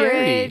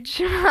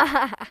marriage.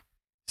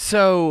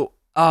 So,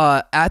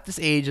 at this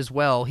age as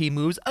well, he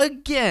moves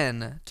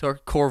again to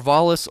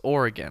Corvallis,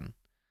 Oregon.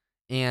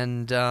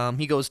 And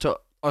he goes to.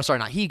 Oh, sorry,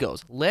 not he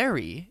goes.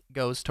 Larry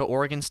goes to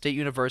Oregon State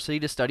University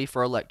to study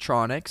for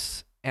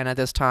electronics. And at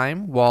this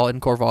time, while in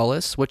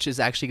Corvallis, which is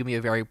actually going to be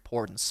a very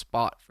important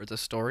spot for the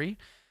story,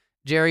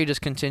 Jerry just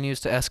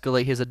continues to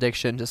escalate his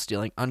addiction to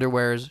stealing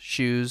underwears,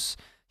 shoes.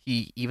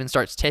 He even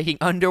starts taking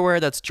underwear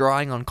that's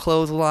drawing on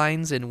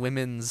clotheslines in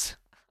women's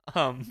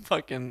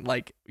fucking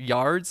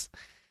yards.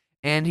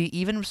 And he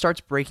even starts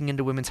breaking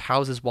into women's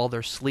houses while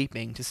they're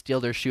sleeping to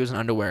steal their shoes and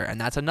underwear. And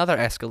that's another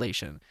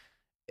escalation.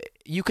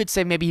 You could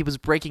say maybe he was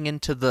breaking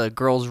into the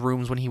girls'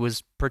 rooms when he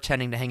was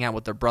pretending to hang out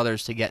with their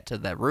brothers to get to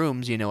their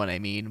rooms, you know what I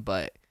mean?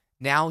 But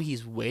now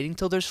he's waiting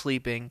till they're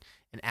sleeping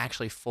and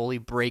actually fully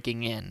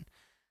breaking in.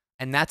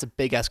 And that's a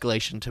big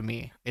escalation to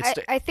me.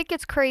 I think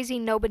it's crazy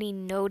nobody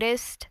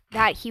noticed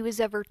that he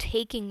was ever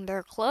taking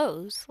their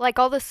clothes.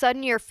 All of a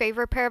sudden, your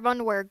favorite pair of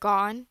underwear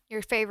gone,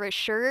 your favorite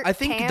shirt, I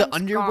think pants, the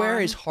underwear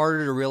gone. is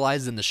harder to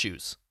realize than the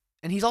shoes.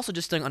 And he's also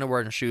just stealing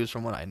underwear and shoes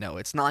from what I know.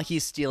 It's not like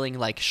he's stealing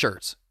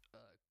shirts.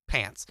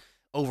 Pants,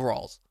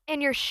 overalls.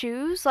 And your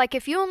shoes?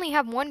 If you only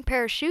have one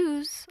pair of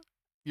shoes,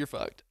 you're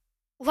fucked.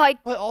 But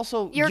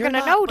also, you're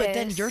gonna notice. But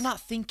then you're not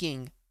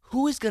thinking,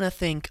 who is gonna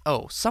think,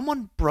 oh,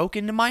 someone broke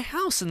into my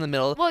house in the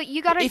middle. Well,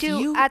 you gotta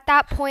at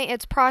that point,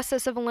 it's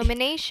process of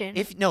elimination.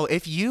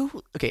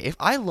 If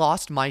I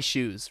lost my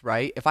shoes,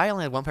 right? If I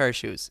only had one pair of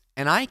shoes,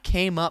 and I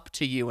came up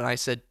to you and I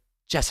said,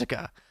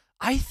 Jessica,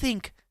 I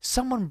think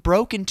someone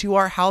broke into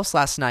our house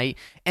last night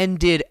and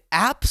did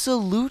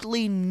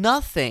absolutely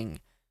nothing.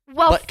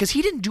 Well, because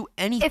he didn't do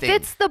anything. If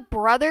it's the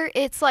brother,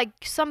 it's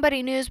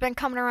somebody new's been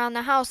coming around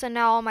the house and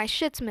now all my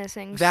shit's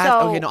missing.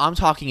 Okay, no, I'm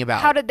talking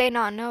about. How did they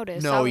not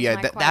notice? No,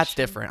 that's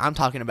different. I'm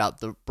talking about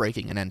the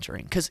breaking and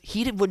entering. Because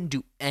he wouldn't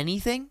do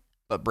anything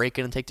but break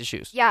in and take the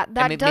shoes. Yeah,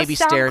 that and does maybe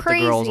sound stare at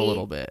crazy. the girls a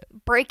little bit.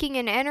 Breaking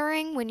and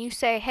entering, when you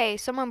say, hey,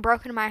 someone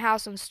broke into my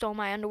house and stole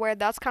my underwear,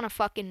 that's kind of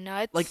fucking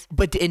nuts.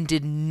 And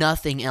did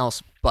nothing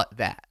else but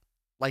that.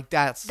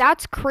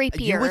 That's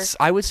creepier.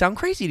 I would sound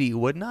crazy to you,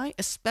 wouldn't I?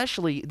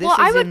 Especially this. Well,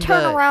 I would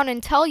turn around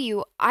and tell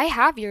you, I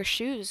have your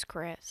shoes,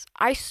 Chris.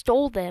 I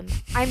stole them.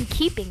 I'm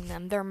keeping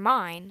them. They're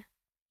mine.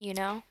 You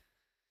know?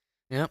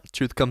 Yep,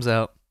 truth comes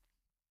out.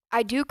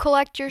 I do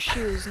collect your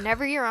shoes,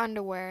 never your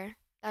underwear.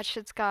 That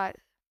shit's got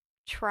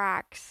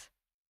tracks.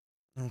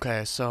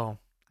 Okay, so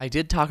I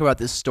did talk about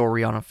this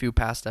story on a few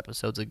past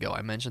episodes ago.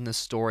 I mentioned this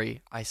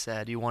story. I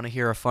said, you want to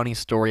hear a funny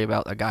story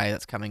about a guy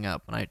that's coming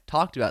up? And I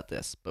talked about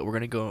this, but we're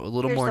going to go a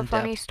little more in depth.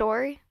 Here's the funny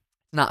story?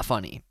 Not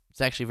funny.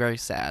 It's actually very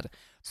sad.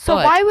 So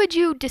why would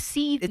you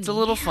deceive me? It's a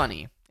little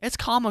funny. It's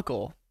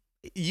comical.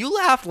 You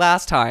laughed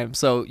last time,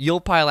 so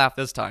you'll probably laugh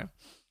this time.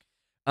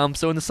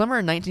 So in the summer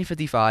of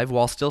 1955,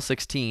 while still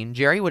 16,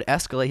 Jerry would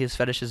escalate his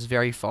fetishes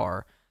very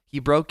far. He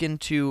broke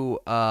into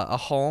a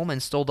home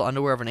and stole the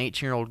underwear of an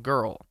 18-year-old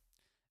girl.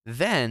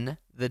 Then,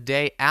 the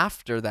day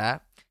after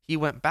that, he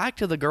went back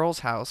to the girl's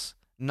house,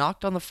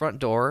 knocked on the front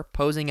door,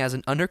 posing as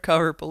an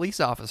undercover police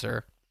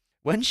officer.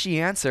 When she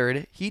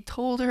answered, he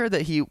told her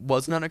that he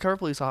was an undercover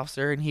police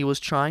officer and he was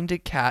trying to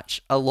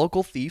catch a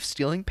local thief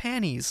stealing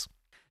panties.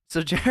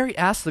 So Jerry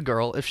asked the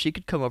girl if she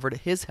could come over to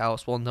his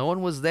house while no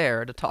one was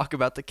there to talk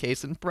about the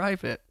case in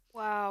private.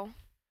 Wow.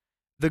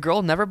 The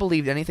girl never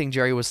believed anything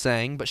Jerry was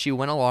saying, but she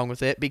went along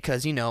with it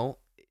because, he's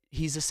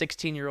a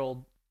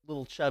 16-year-old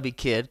little chubby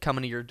kid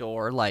coming to your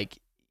door. Like,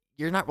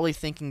 you're not really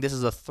thinking this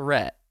is a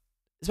threat.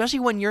 Especially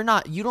when you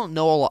don't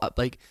know a lot.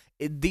 Like,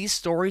 these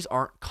stories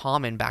aren't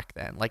common back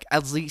then. Like,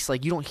 at least,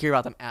 like, you don't hear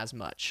about them as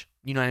much,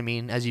 you know what I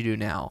mean, as you do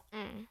now.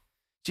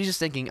 She's just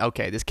thinking,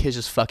 okay, this kid's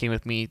just fucking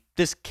with me.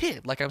 This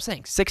kid, like I'm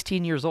saying,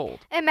 16 years old.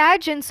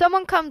 Imagine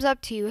someone comes up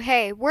to you,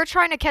 hey, we're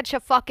trying to catch a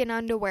fucking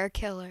underwear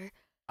killer.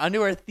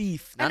 Underwear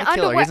thief, not a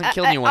killer. He hasn't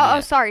killed anyone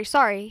yet.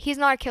 Sorry. He's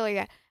not a killer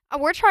yet.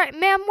 We're trying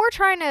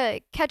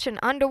to catch an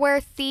underwear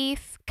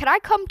thief. Could I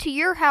come to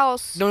your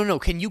house? No.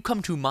 Can you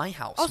come to my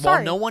house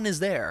while no one is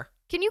there?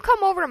 Can you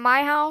come over to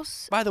my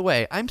house? By the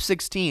way, I'm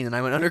 16 and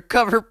I'm an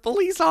undercover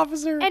police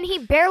officer. And he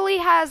barely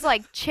has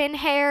like chin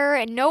hair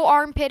and no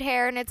armpit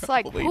hair, and it's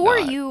like, Probably who not. are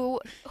you?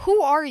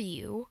 Who are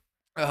you?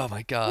 Oh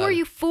my god. Who are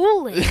you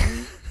fooling?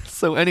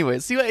 So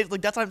anyways, see,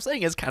 like that's what I'm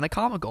saying. It's kind of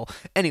comical.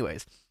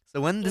 Anyways, so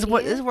when this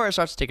is where it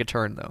starts to take a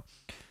turn though.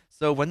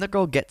 So when the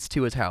girl gets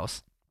to his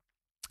house,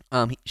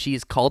 she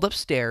is called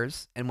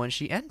upstairs, and when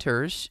she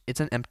enters, it's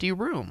an empty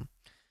room.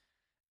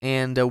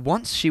 And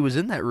once she was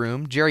in that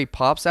room, Jerry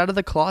pops out of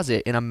the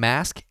closet in a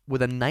mask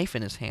with a knife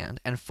in his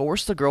hand and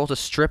forced the girl to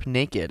strip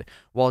naked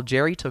while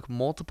Jerry took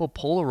multiple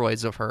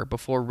Polaroids of her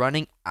before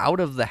running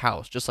out of the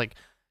house.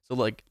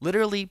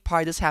 Literally,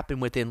 probably this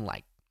happened within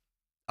like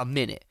a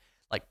minute.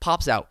 Like,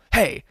 pops out,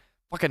 hey,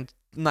 fucking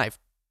knife,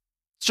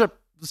 strip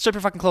your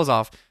fucking clothes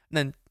off, and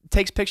then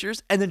takes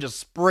pictures and then just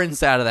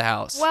sprints out of the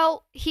house.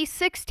 Well, he's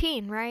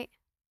 16, right?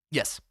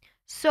 Yes.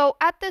 So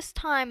at this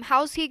time,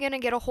 how's he going to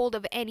get a hold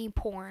of any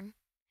porn?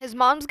 His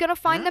mom's going to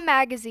find the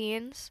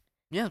magazines.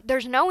 Yeah.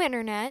 There's no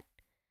internet.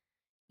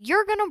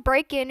 You're going to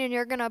break in and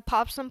you're going to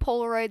pop some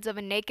Polaroids of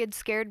a naked,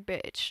 scared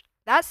bitch.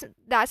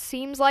 That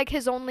seems like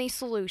his only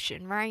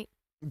solution, right?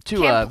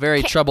 To a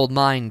very troubled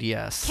mind,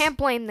 yes. Can't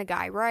blame the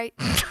guy, right?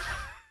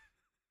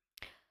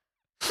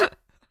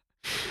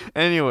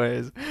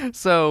 Anyways,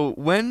 so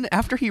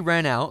after he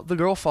ran out, the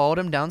girl followed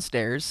him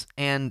downstairs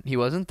and he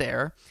wasn't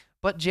there.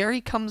 But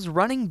Jerry comes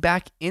running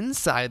back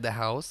inside the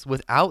house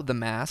without the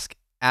mask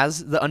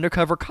as the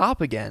undercover cop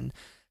again,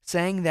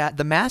 saying that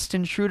the masked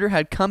intruder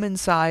had come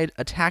inside,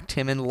 attacked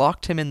him, and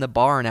locked him in the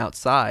barn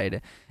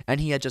outside, and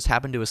he had just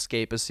happened to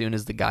escape as soon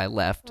as the guy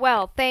left.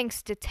 Well,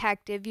 thanks,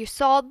 detective. You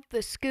solved the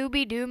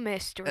Scooby-Doo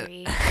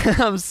mystery.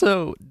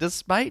 So,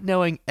 despite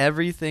knowing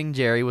everything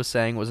Jerry was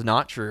saying was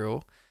not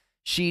true,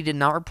 she did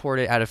not report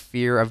it out of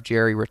fear of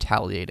Jerry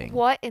retaliating.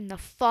 What in the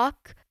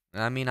fuck?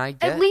 I mean, I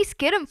get... At least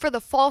get him for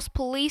the false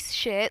police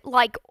shit.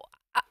 Like...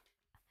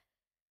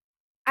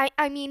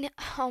 I mean,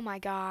 oh my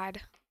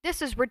god.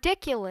 This is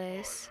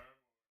ridiculous.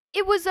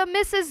 It was a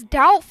Mrs.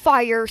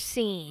 Doubtfire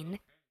scene.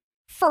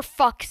 For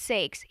fuck's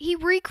sakes. He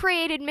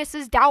recreated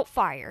Mrs.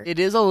 Doubtfire. It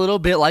is a little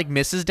bit like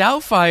Mrs.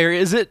 Doubtfire,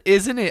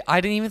 isn't it? I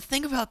didn't even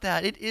think about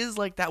that. It is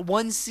like that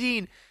one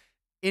scene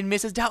in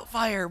Mrs.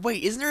 Doubtfire.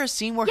 Wait, isn't there a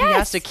scene where he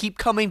has to keep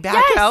coming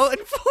back out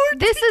and forth?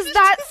 This is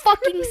that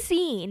fucking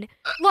scene.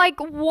 Like,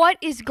 what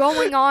is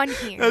going on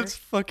here? That's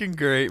fucking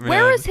great, man.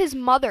 Where is his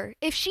mother?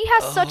 If she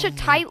has such a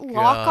tight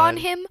lock on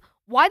him,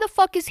 why the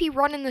fuck is he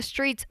running the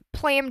streets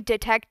playing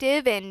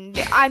detective? And,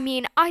 I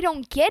mean, I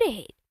don't get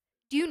it.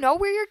 Do you know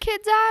where your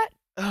kid's at?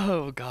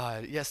 Oh,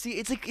 God. Yeah, see,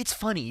 it's like, it's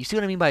funny. You see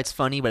what I mean by it's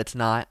funny, but it's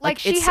not? Like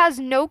she has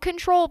no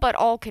control, but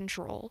all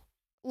control.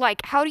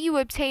 Like, how do you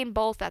obtain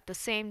both at the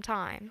same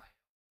time?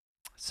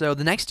 So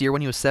the next year,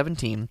 when he was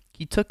 17,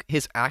 he took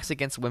his acts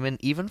against women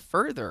even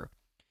further.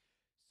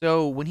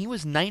 So when he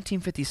was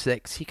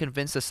 1956, he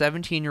convinced a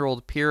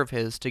 17-year-old peer of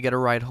his to get a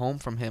ride home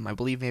from him, I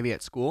believe maybe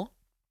at school.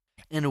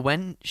 And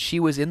when she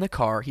was in the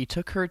car, he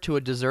took her to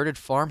a deserted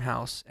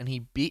farmhouse, and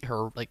he beat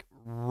her, like,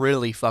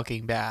 really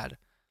fucking bad.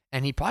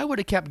 And he probably would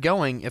have kept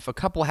going if a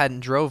couple hadn't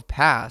drove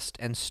past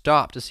and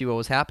stopped to see what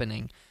was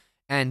happening.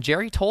 And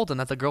Jerry told them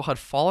that the girl had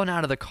fallen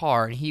out of the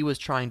car, and he was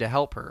trying to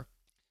help her.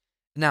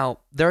 Now,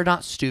 they're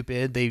not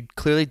stupid. They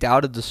clearly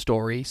doubted the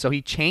story, so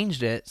he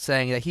changed it,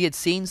 saying that he had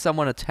seen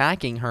someone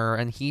attacking her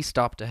and he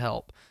stopped to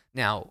help.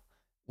 Now,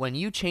 when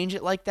you change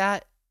it like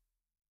that,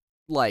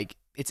 like,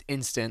 it's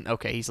instant,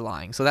 okay, he's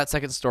lying. So that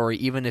second story,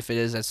 even if it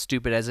is as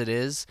stupid as it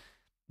is,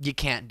 you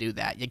can't do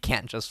that. You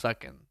can't just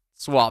fucking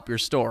swap your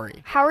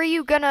story. How are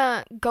you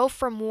gonna go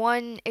from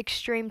one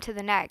extreme to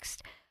the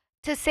next?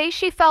 To say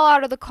she fell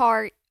out of the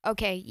car,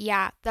 okay,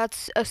 yeah,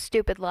 that's a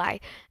stupid lie.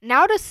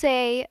 Now to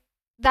say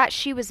that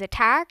she was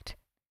attacked?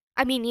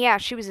 I mean, yeah,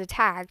 she was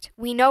attacked.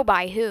 We know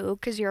by who,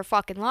 because you're a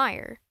fucking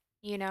liar,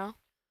 you know?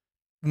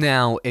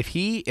 Now,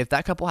 if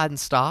that couple hadn't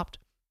stopped,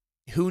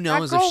 who That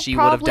knows if girl she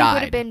would have probably would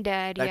have died? been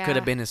dead, That could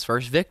have yeah. been his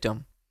first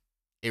victim.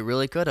 It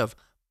really could have.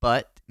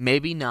 But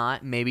maybe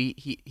not. Maybe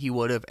he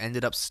would have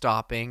ended up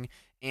stopping.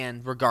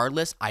 And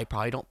regardless, I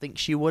probably don't think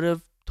she would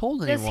have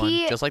told Does anyone,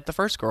 he just like the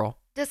first girl.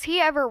 does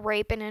he ever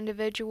rape an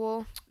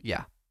individual?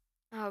 Yeah.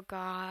 Oh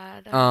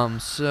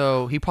god.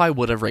 So he probably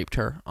would have raped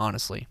her,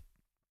 honestly.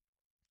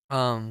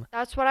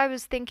 That's what I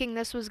was thinking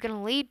this was going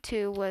to lead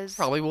to was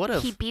Probably would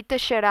he have. beat the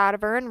shit out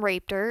of her and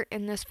raped her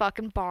in this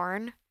fucking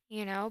barn,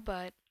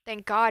 but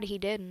thank God he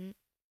didn't.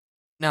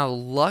 Now,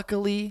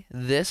 luckily,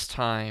 this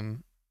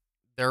time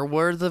there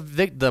were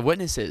the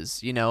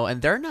witnesses,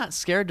 and they're not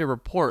scared to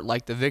report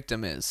like the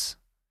victim is.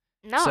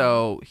 No.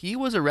 So he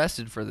was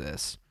arrested for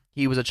this.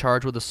 He was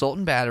charged with assault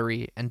and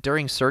battery, and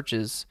during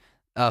searches,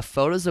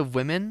 photos of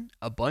women,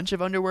 a bunch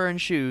of underwear and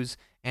shoes,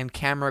 and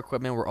camera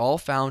equipment were all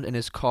found in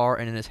his car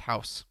and in his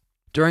house.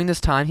 During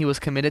this time, he was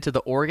committed to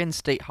the Oregon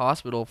State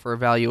Hospital for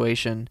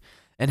evaluation,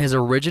 and his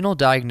original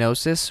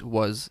diagnosis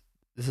was,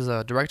 this is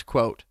a direct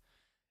quote,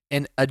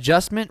 an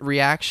adjustment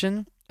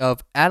reaction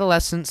of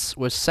adolescence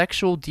with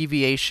sexual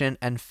deviation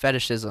and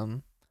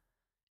fetishism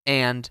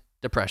and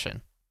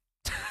depression.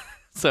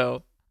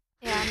 So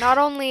yeah, not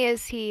only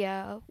is he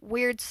a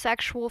weird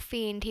sexual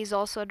fiend, he's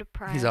also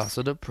depressed. he's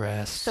also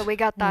depressed. So we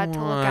got that to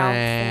look out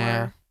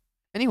for.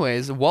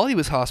 Anyways, while he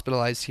was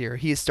hospitalized here,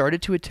 he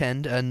started to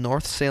attend a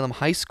North Salem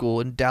High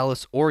School in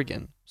Dallas,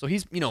 Oregon. So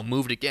he's,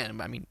 moved again.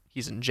 I mean,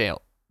 he's in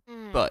jail,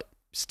 but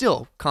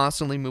still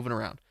constantly moving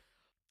around.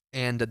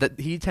 And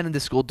he attended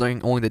this school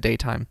during only the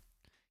daytime.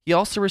 He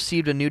also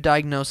received a new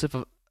diagnosis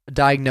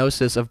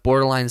of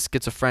borderline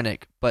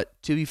schizophrenic,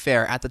 but to be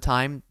fair, at the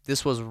time,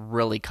 this was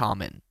really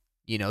common.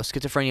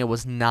 Schizophrenia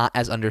was not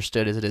as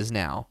understood as it is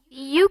now.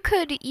 You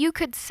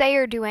could say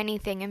or do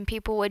anything and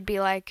people would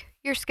be like,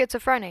 you're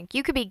schizophrenic.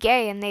 You could be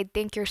gay and they'd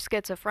think you're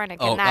schizophrenic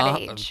in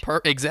that age.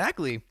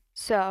 Exactly.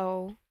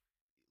 So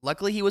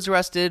Luckily, he was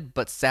arrested,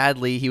 but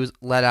sadly, he was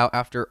let out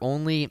after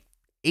only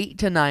 8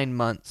 to 9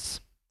 months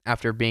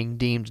after being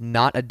deemed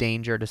not a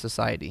danger to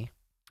society.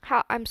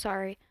 I'm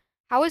sorry.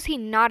 How is he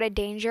not a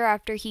danger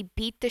after he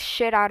beat the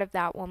shit out of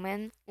that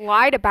woman,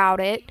 lied about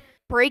it,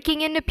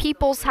 breaking into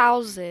people's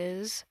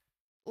houses?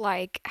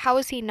 Like, how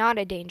is he not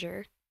a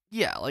danger?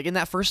 Yeah, like in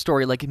that first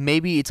story, like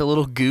maybe it's a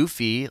little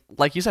goofy,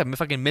 like you said,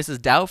 fucking Mrs.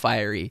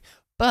 Doubtfire,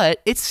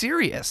 but it's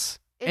serious.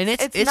 And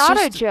it's not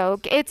just a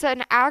joke. It's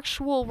an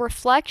actual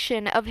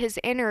reflection of his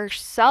inner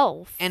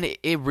self. And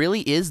it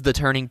really is the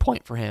turning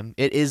point for him.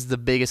 It is the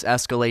biggest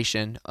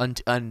escalation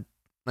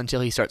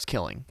until he starts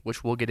killing,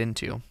 which we'll get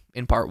into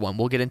in part 1.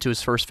 We'll get into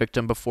his first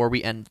victim before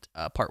we end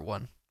part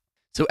 1.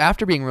 So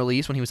after being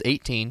released when he was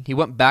 18, he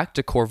went back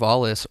to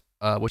Corvallis,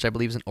 which I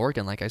believe is in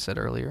Oregon, like I said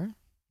earlier.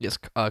 Yes,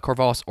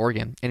 Corvallis,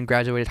 Oregon, and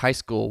graduated high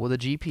school with a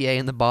GPA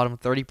in the bottom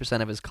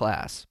 30% of his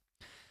class.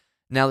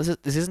 Now, this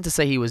isn't to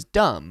say he was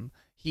dumb.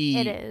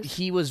 It is.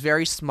 He was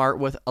very smart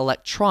with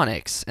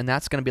electronics, and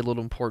that's going to be a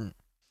little important.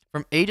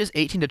 From ages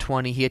 18 to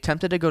 20, he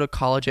attempted to go to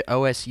college at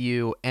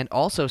OSU and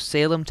also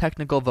Salem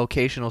Technical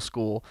Vocational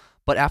School,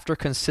 but after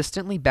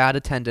consistently bad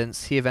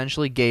attendance, he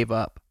eventually gave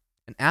up.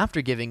 And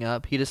after giving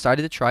up, he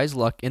decided to try his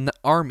luck in the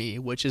Army,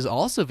 which is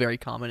also very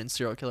common in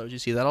serial killers. You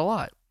see that a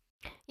lot.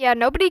 Yeah,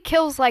 nobody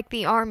kills like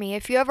the Army.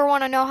 If you ever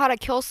want to know how to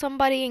kill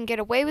somebody and get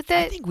away with it...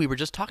 I think we were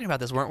just talking about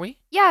this, weren't we?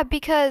 Yeah,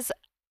 because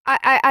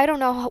I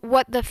don't know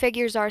what the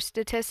figures are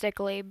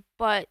statistically,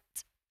 but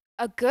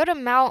a good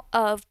amount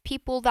of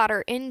people that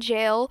are in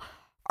jail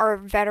are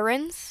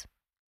veterans,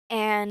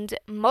 and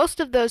most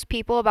of those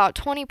people, about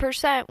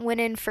 20%, went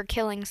in for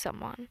killing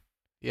someone.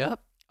 Yep.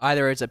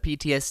 Either it's a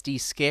PTSD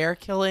scare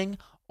killing,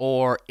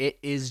 or it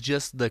is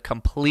just the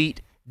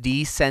complete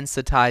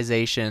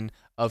desensitization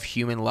of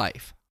human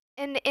life.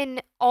 And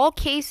in all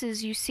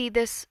cases, you see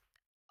this,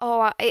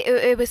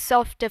 it was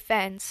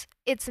self-defense.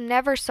 It's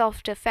never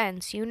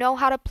self-defense. You know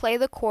how to play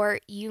the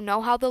court. You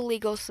know how the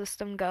legal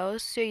system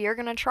goes, so you're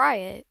going to try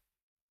it.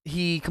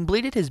 He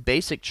completed his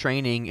basic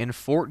training in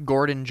Fort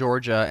Gordon,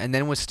 Georgia, and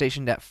then was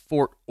stationed at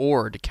Fort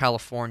Ord,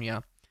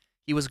 California.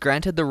 He was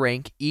granted the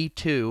rank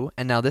E2,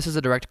 and now this is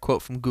a direct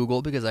quote from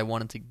Google because I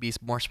wanted to be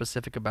more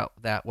specific about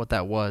what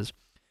that was.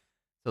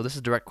 So this is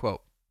a direct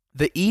quote.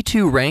 The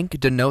E2 rank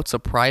denotes a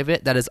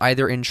private that is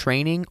either in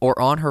training or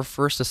on her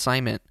first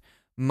assignment.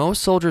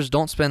 Most soldiers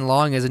don't spend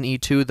long as an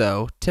E2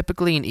 though.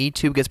 Typically an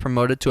E2 gets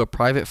promoted to a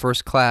private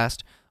first class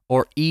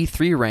or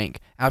E3 rank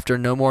after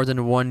no more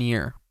than 1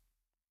 year.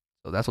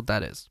 So that's what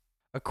that is.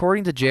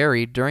 According to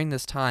Jerry, during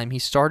this time, he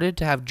started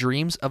to have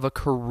dreams of a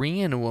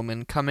Korean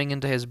woman coming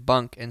into his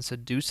bunk and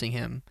seducing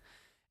him.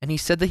 And he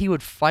said that he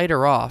would fight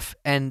her off,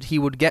 and he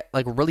would get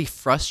really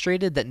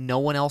frustrated that no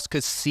one else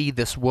could see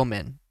this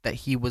woman that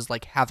he was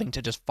having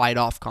to just fight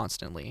off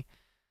constantly.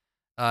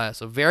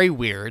 So very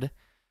weird.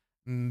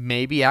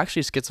 Maybe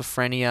actually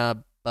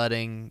schizophrenia,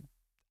 budding,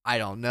 I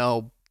don't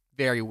know.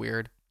 Very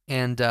weird.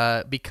 And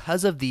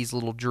because of these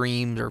little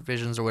dreams or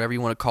visions or whatever you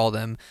want to call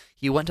them,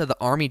 he went to the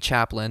Army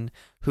chaplain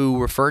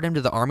who referred him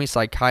to the Army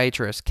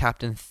psychiatrist,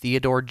 Captain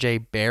Theodore J.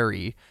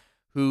 Barry,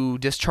 who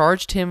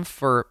discharged him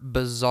for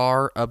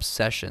bizarre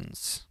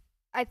obsessions.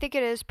 I think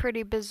it is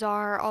pretty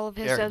bizarre, all of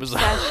his Very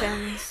bizarre.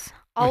 obsessions.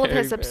 All of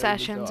Very, his very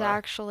obsessions bizarre.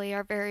 actually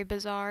are very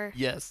bizarre.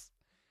 Yes.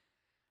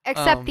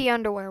 Except the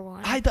underwear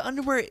one. The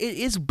underwear, it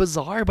is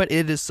bizarre, but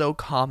it is so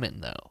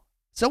common, though.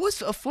 So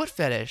is a foot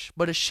fetish,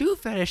 but a shoe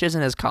fetish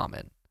isn't as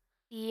common.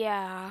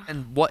 Yeah.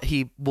 And what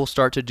he will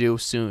start to do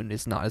soon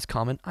is not as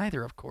common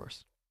either, of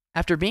course.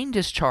 After being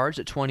discharged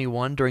at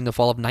 21 during the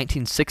fall of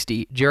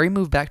 1960, Jerry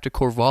moved back to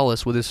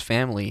Corvallis with his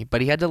family,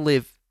 but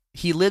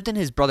he lived in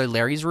his brother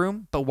Larry's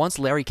room, but once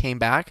Larry came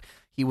back,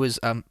 he was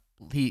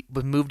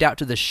moved out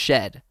to the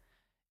shed,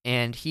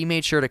 and he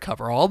made sure to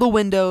cover all the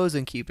windows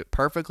and keep it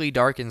perfectly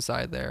dark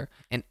inside there.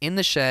 And in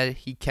the shed,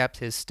 he kept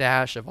his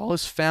stash of all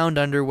his found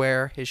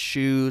underwear, his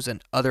shoes,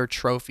 and other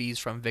trophies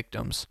from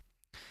victims.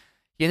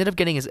 He ended up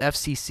getting his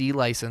FCC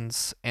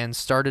license and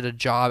started a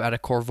job at a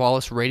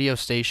Corvallis radio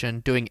station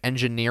doing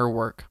engineer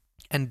work.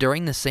 And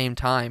during the same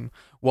time,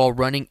 while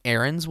running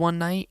errands one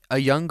night, a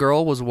young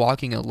girl was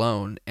walking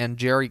alone, and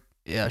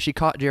she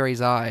caught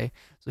Jerry's eye,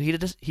 so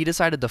he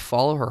decided to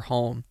follow her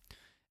home.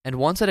 And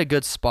once at a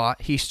good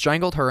spot, he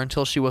strangled her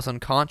until she was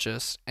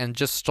unconscious and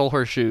just stole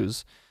her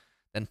shoes.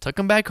 Then took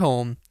them back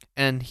home,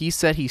 and he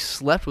said he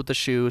slept with the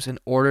shoes in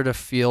order to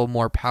feel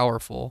more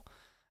powerful.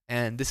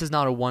 And this is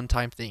not a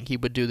one-time thing. He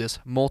would do this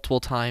multiple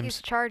times.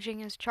 He's charging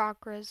his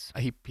chakras.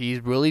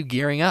 He's really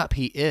gearing up.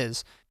 He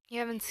is. You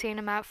haven't seen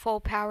him at full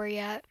power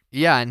yet.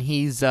 Yeah, and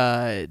he's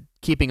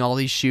keeping all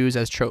these shoes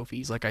as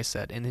trophies, like I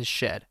said, in his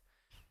shed.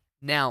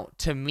 Now,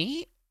 to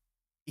me,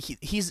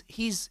 he's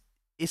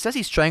it says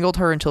he strangled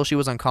her until she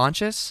was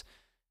unconscious.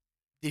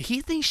 Did he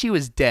think she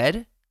was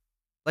dead?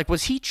 Like,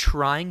 was he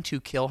trying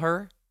to kill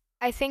her?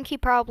 I think he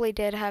probably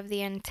did have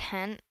the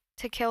intent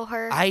to kill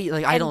her.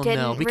 I don't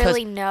know, because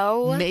really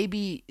know.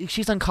 maybe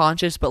she's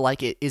unconscious, but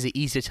like, is it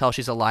easy to tell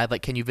she's alive?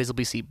 Like, can you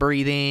visibly see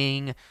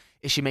breathing?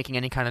 Is she making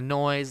any kind of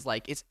noise?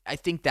 Like, I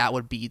think that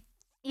would be.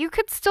 You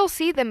could still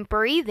see them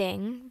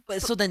breathing.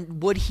 But so then,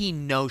 would he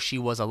know she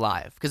was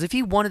alive? Because if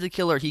he wanted to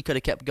kill her, he could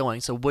have kept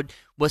going. So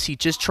was he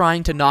just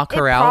trying to knock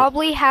her out? It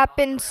probably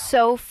happened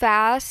so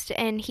fast,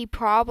 and he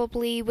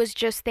probably was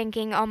just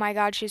thinking, "Oh my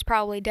God, she's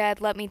probably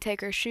dead. Let me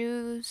take her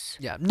shoes."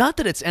 Yeah, not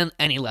that it's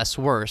any less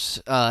worse.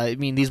 I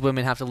mean, these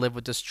women have to live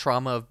with this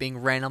trauma of being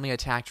randomly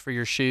attacked for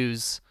your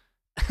shoes,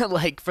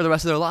 like, for the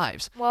rest of their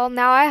lives. Well,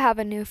 now I have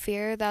a new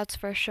fear, that's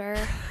for sure.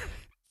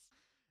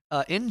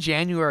 In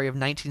January of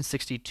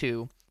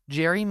 1962,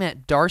 Jerry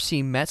met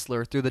Darcy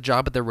Metzler through the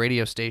job at the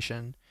radio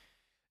station.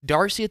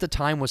 Darcy at the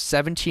time was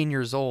 17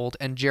 years old,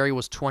 and Jerry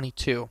was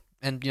 22.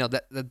 And, you know,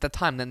 that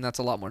time, then that's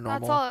a lot more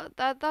normal.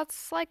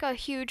 That's like a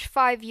huge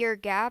 5-year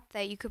gap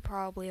that you could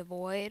probably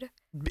avoid.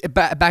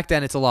 Back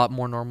then, it's a lot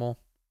more normal.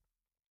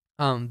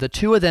 The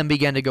two of them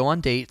began to go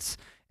on dates,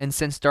 and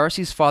since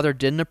Darcy's father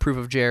didn't approve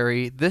of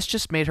Jerry, this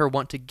just made her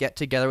want to get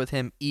together with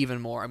him even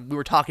more. And we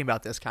were talking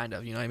about this kind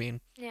of, you know what I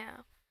mean? Yeah.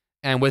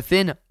 And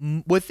within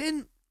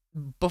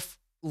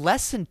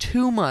less than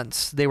 2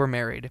 months, they were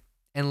married.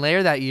 And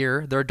later that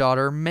year, their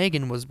daughter,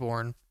 Megan, was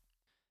born.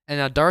 And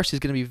now Darcy's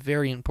going to be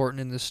very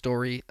important in this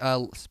story,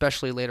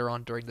 especially later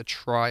on during the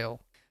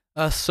trial.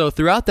 So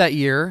throughout that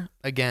year,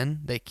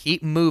 again, they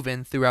keep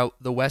moving throughout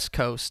the West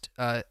Coast.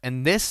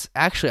 And this,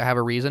 actually, I have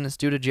a reason. It's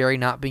due to Jerry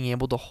not being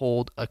able to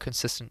hold a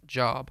consistent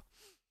job.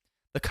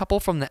 The couple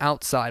from the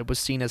outside was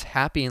seen as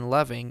happy and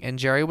loving, and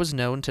Jerry was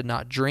known to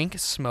not drink,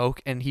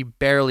 smoke, and he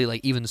barely,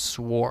 like, even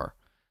swore.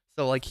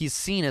 So, like, he's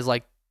seen as,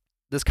 like,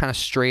 this kind of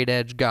straight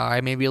edge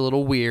guy, maybe a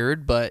little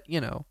weird, but,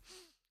 you know.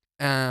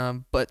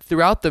 But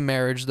throughout the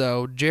marriage,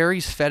 though,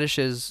 Jerry's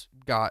fetishes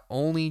got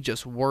only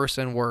just worse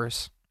and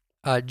worse.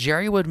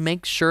 Jerry would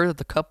make sure that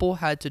the couple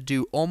had to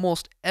do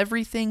almost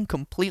everything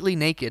completely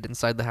naked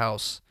inside the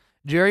house.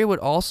 Jerry would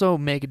also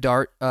make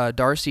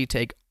Darcy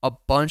take a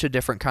bunch of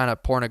different kind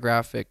of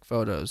pornographic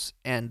photos,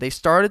 and they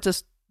started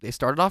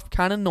off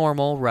kind of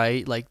normal,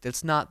 right? Like,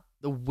 that's not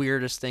the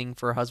weirdest thing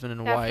for a husband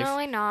and wife.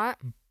 Definitely not.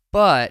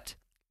 But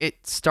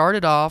it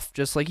started off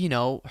just like, you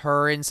know,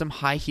 her in some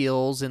high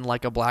heels and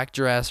like a black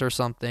dress or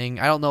something.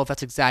 I don't know if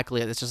that's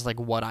exactly it. It's just like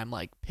what I'm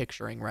like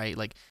picturing, right?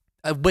 Like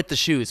with the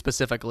shoes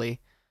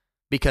specifically,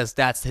 because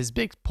that's his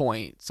big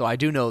point. So I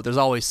do know there's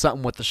always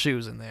something with the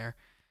shoes in there.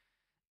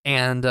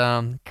 And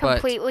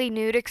completely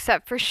nude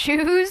except for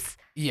shoes.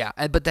 Yeah,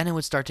 but then it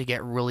would start to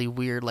get really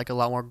weird, like a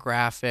lot more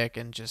graphic,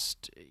 and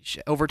just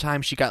over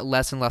time she got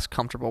less and less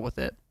comfortable with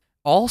it.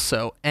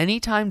 Also,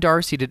 anytime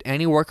Darcy did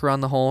any work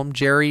around the home,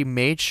 Jerry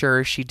made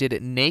sure she did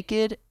it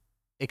naked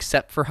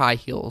except for high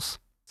heels.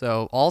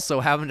 So also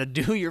having to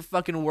do your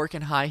fucking work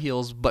in high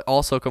heels, but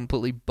also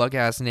completely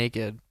bug-ass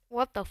naked.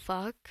 What the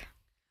fuck?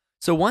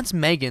 So once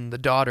Megan, the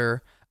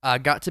daughter,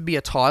 got to be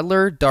a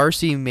toddler,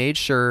 Darcy made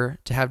sure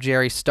to have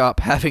Jerry stop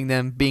having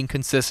them being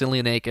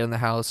consistently naked in the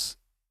house,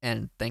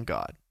 and thank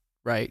God,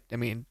 right? I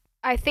mean,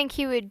 I think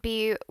he would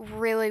be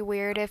really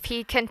weird if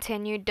he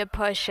continued to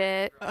push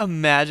it.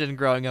 Imagine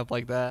growing up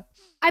like that.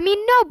 I mean,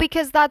 no,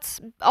 because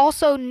that's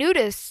also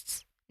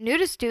nudists.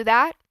 Nudists do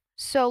that.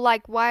 So,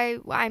 like, why?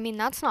 I mean,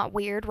 that's not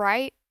weird,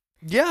 right?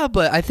 Yeah,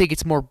 but I think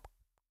it's more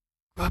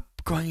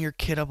growing your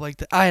kid up like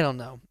that. I don't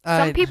know.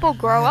 Some people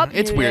grow up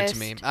It's nudist. weird to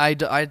me. I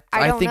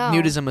think know.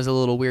 nudism is a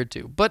little weird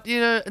too. But,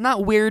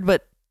 not weird,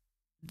 but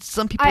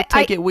some people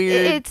take it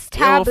weird. It's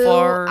taboo. A little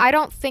far. I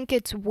don't think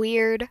it's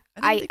weird.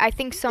 I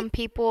think some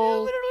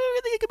people... I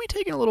think it could be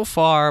taken a little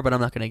far, but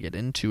I'm not going to get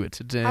into it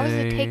today. How is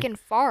it taken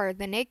far?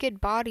 The naked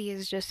body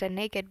is just a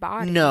naked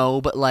body. No,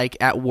 but like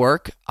at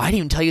work, I didn't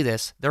even tell you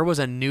this. There was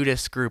a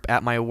nudist group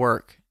at my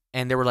work,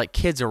 and there were like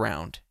kids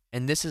around.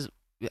 And this is...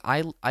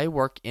 I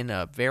work in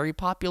a very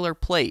popular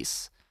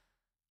place.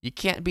 You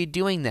can't be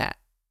doing that.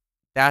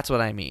 That's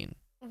what I mean.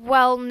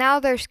 Well, now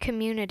there's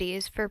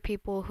communities for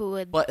people who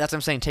would... But that's what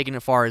I'm saying. Taking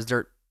it far is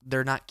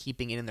they're not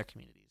keeping it in their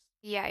communities.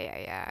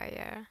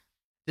 Yeah.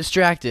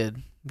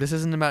 Distracted. This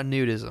isn't about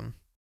nudism.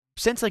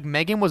 Since like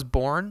Megan was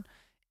born,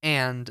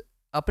 and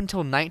up until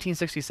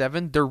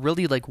 1967, there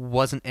really like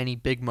wasn't any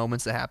big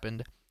moments that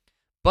happened.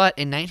 But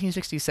in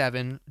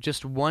 1967,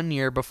 just 1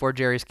 year before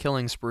Jerry's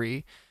killing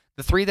spree,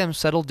 the three of them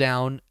settled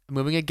down,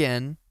 moving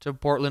again to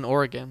Portland,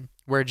 Oregon,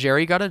 where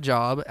Jerry got a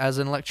job as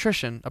an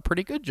electrician, a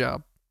pretty good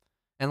job.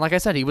 And like I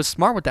said, he was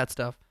smart with that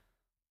stuff.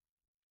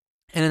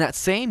 And in that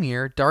same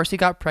year, Darcy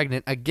got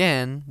pregnant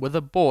again with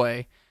a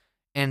boy.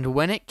 And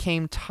when it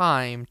came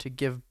time to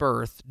give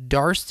birth,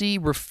 Darcy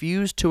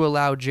refused to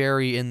allow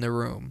Jerry in the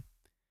room.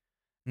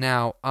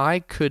 Now, I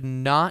could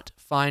not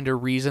find a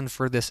reason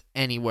for this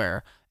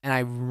anywhere, and I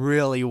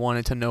really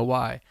wanted to know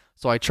why.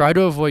 So I tried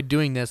to avoid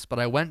doing this, but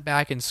I went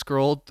back and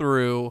scrolled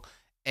through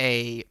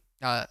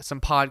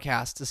some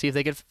podcasts to see if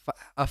they could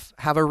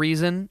have a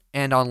reason.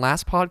 And on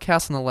last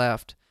podcast on the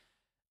left,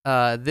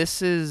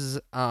 this is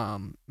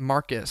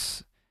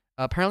Marcus.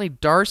 Apparently,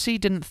 Darcy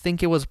didn't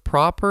think it was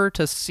proper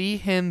to see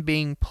him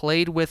being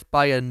played with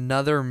by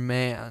another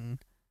man.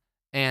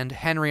 And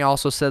Henry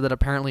also said that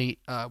apparently,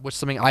 which is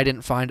something I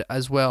didn't find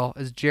as well,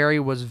 is Jerry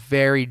was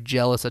very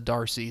jealous of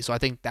Darcy. So I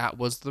think that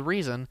was the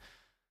reason.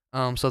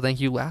 So thank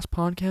you, last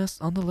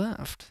podcast on the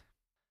left.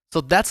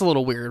 So that's a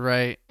little weird,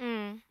 right?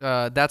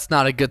 That's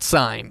not a good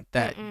sign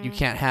that you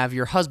can't have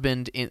your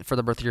husband for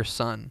the birth of your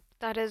son.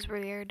 That is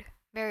weird.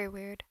 Very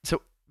weird.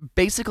 So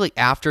basically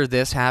after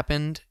this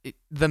happened,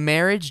 the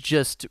marriage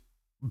just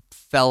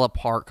fell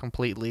apart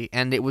completely,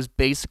 and it was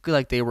basically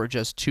like they were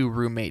just two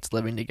roommates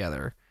living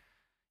together.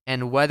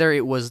 And whether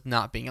it was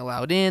not being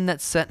allowed in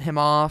that sent him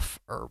off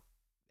or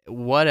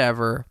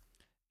whatever,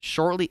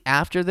 shortly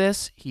after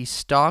this, he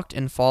stalked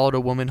and followed a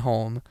woman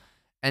home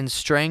and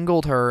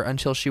strangled her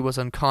until she was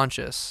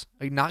unconscious.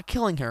 Like, not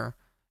killing her,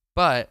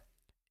 but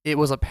it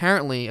was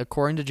apparently,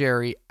 according to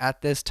Jerry,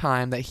 at this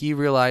time that he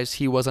realized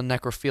he was a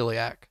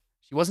necrophiliac.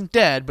 She wasn't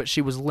dead, but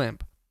she was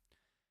limp.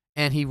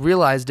 And he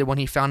realized it when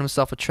he found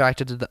himself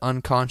attracted to the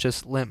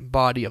unconscious, limp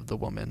body of the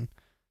woman.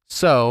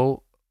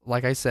 So,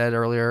 like I said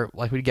earlier,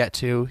 like we get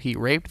to, he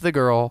raped the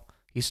girl,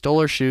 he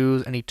stole her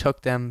shoes, and he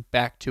took them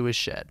back to his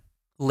shed.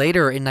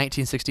 Later in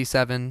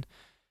 1967,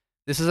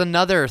 this is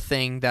another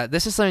thing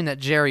this is something that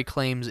Jerry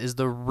claims is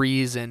the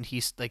reason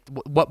he's like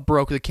what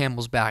broke the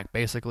camel's back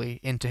basically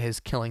into his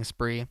killing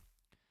spree.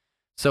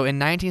 So in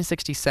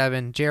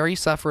 1967, Jerry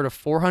suffered a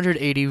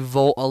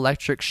 480-volt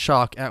electric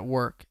shock at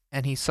work,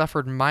 and he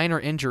suffered minor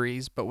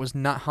injuries but was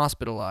not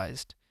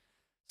hospitalized.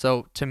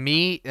 So to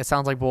me, it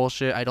sounds like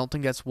bullshit. I don't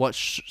think that's what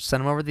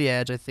sent him over the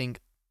edge. I think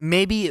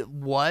maybe it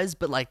was,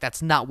 but like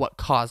that's not what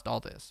caused all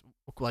this,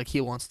 like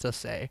he wants to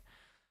say.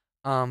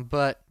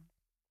 But,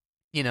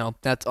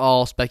 that's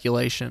all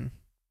speculation.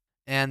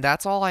 And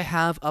that's all I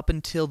have up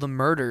until the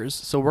murders.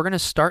 So we're going to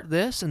start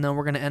this, and then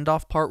we're going to end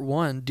off part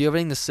 1. Do you have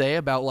anything to say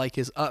about, like,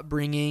 his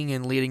upbringing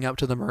and leading up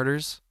to the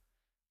murders?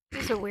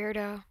 He's a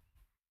weirdo.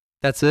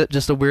 That's it?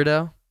 Just a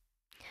weirdo?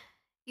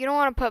 You don't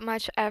want to put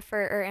much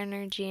effort or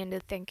energy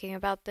into thinking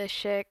about this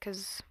shit,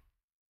 because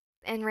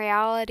in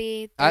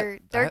reality,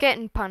 they're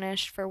getting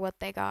punished for what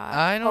they got.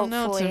 I don't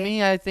know. To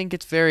me, I think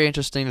it's very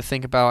interesting to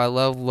think about. I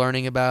love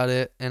learning about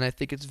it, and I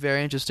think it's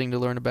very interesting to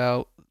learn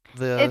about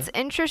It's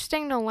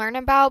interesting to learn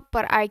about,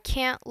 but I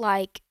can't,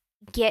 like,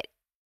 get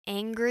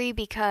angry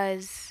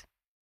because...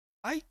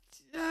 I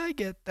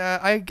get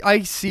that.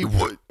 I see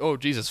what... Oh,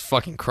 Jesus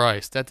fucking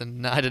Christ. I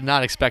did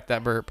not expect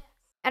that burp.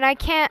 And I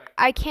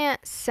can't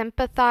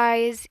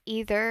sympathize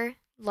either.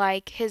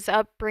 Like, his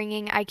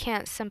upbringing, I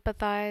can't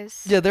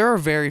sympathize. Yeah, there are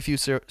very few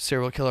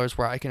serial killers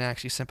where I can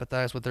actually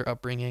sympathize with their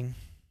upbringing.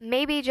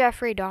 Maybe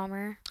Jeffrey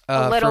Dahmer.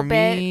 A little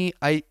bit. For me,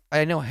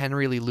 I know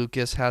Henry Lee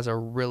Lucas has a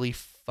really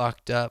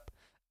fucked up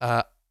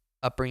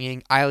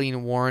upbringing.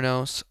 Eileen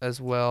Wuornos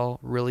as well,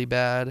 really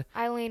bad.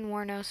 Eileen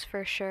Wuornos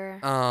for sure.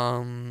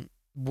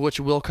 Which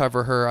will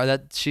cover her.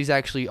 She's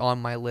actually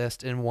on my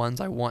list in ones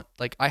I want.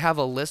 Like, I have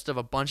a list of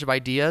a bunch of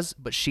ideas,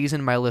 but she's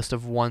in my list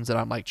of ones that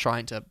I'm like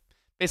trying to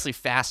basically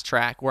fast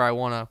track where I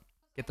want to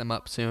get them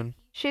up soon.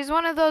 She's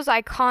one of those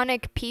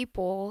iconic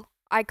people,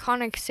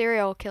 iconic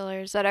serial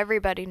killers that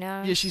everybody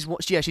knows.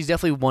 Yeah, she's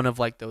definitely one of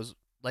like those.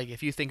 Like,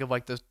 if you think of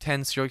like those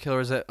 10 serial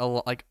killers that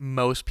like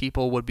most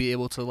people would be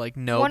able to like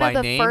know by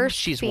name,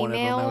 she's one of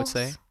them, I would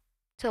say.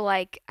 to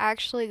like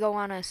actually go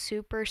on a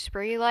super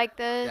spree like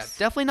Yeah, this.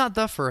 definitely not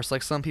the first,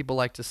 like some people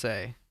like to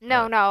say.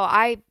 No, no,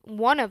 I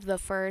one of the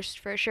first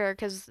for sure,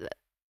 because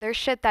there's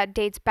shit that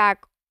dates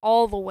back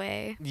all the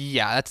way.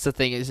 Yeah, that's the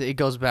thing. Is it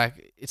goes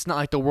back. It's not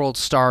like the world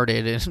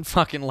started in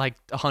fucking like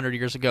 100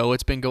 years ago.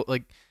 It's been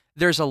like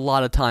there's a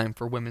lot of time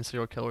for women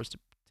serial killers to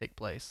take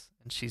place,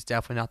 and she's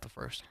definitely not the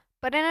first.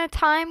 But in a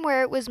time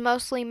where it was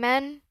mostly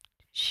men,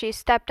 she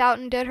stepped out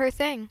and did her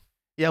thing.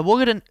 Yeah,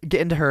 we'll get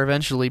into her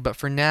eventually, but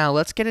for now,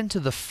 let's get into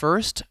the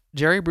first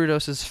Jerry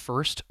Brudos'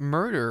 first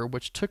murder,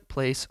 which took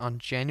place on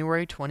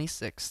January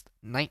 26th,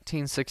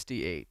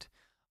 1968.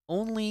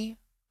 Only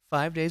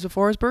 5 days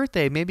before his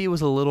birthday. Maybe it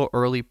was a little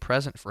early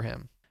present for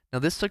him. Now,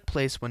 this took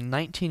place when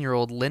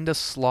 19-year-old Linda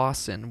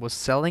Slauson was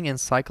selling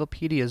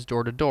encyclopedias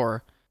door to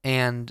door,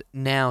 and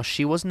now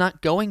she was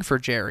not going for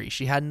Jerry.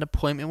 She had an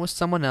appointment with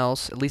someone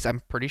else, at least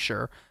I'm pretty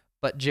sure,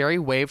 but Jerry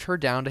waved her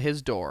down to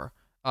his door.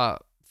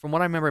 From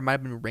what I remember, it might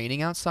have been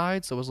raining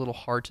outside, so it was a little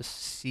hard to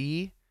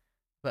see,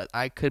 but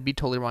I could be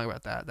totally wrong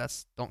about that.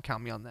 Don't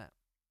count me on that.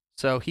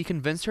 So he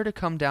convinced her to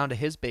come down to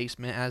his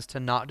basement as to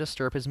not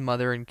disturb his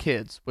mother and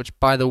kids, which,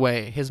 by the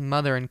way, his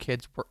mother and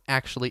kids were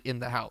actually in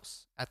the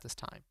house at this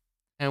time.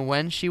 And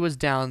when she was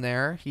down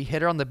there, he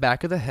hit her on the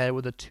back of the head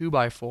with a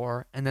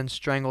 2x4 and then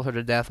strangled her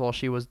to death while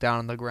she was down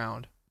on the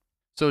ground.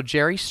 So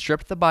Jerry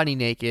stripped the body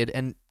naked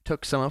and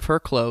took some of her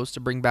clothes to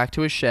bring back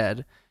to his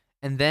shed,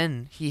 and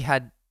then he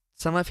had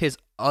some of his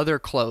other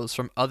clothes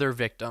from other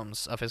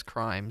victims of his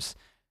crimes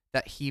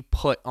that he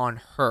put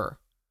on her.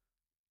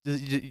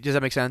 Does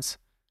that make sense?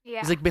 Yeah.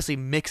 It's like basically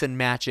mix and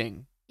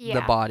matching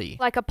the body.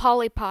 Like a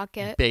Polly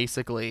Pocket.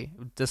 Basically.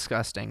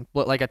 Disgusting.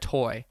 But like a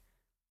toy.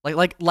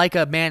 Like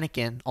a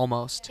mannequin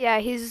almost. Yeah,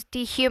 he's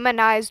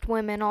dehumanized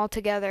women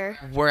altogether.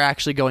 We're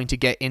actually going to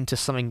get into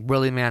something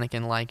really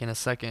mannequin-like in a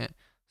second.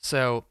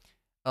 So,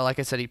 like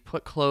I said, he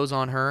put clothes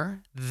on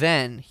her.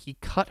 Then he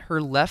cut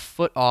her left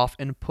foot off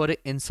and put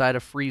it inside a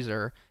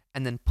freezer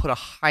and then put a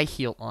high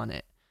heel on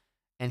it.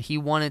 And he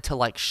wanted to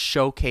like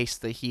showcase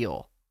the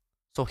heel.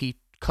 So he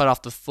cut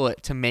off the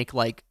foot to make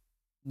like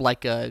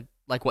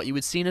what you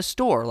would see in a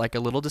store, like a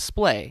little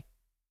display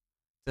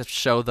to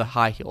show the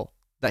high heel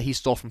that he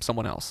stole from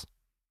someone else.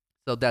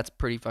 So that's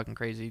pretty fucking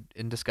crazy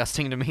and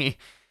disgusting to me.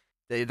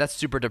 That's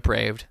super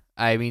depraved.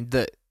 I mean,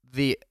 the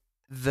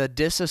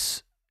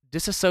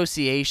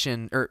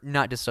disassociation, or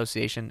not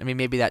dissociation, I mean,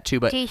 maybe that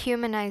too, but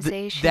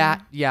dehumanization.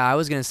 I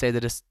was going to say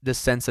the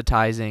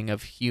desensitizing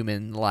of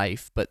human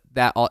life, but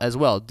that as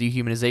well,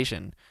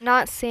 dehumanization.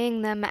 Not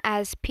seeing them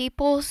as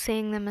people,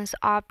 seeing them as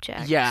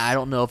objects. Yeah, I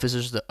don't know if this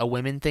is a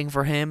women thing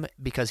for him,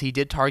 because he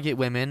did target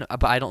women,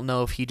 but I don't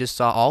know if he just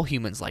saw all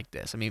humans like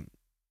this. I mean,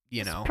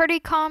 you know. It's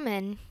pretty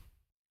common.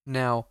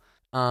 Now,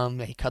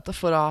 he cut the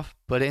foot off,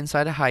 put it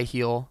inside a high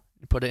heel,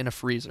 and put it in a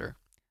freezer.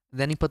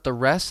 Then he put the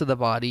rest of the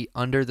body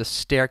under the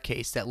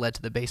staircase that led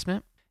to the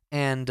basement.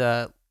 And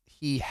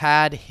he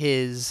had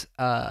his...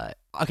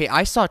 okay,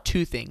 I saw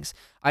two things.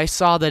 I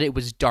saw that it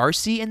was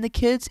Darcy and the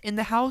kids in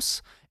the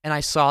house, and I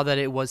saw that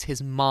it was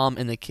his mom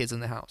and the kids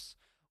in the house.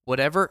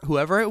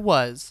 Whoever it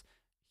was,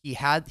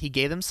 he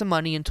gave them some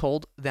money and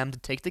told them to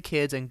take the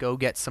kids and go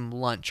get some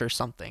lunch or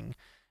something.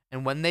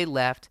 And when they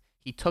left,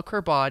 he took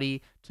her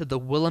body to the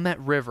Willamette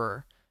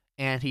River,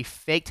 and he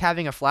faked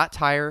having a flat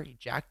tire. He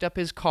jacked up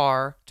his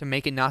car to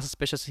make it not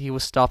suspicious that he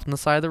was stopped on the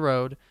side of the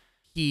road.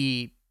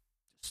 He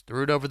just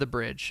threw it over the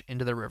bridge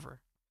into the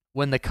river.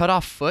 When the cut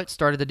off foot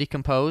started to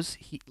decompose,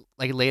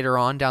 later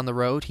on down the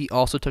road, he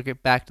also took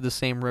it back to the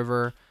same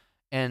river,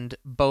 and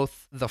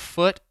both the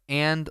foot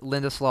and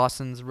Linda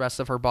Slauson's rest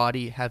of her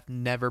body have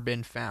never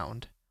been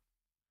found.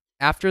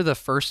 After the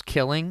first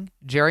killing,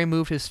 Jerry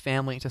moved his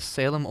family to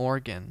Salem,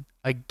 Oregon.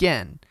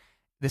 Again,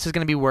 this is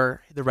going to be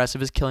where the rest of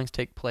his killings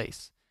take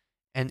place.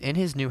 And in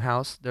his new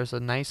house, there's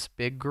a nice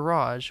big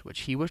garage,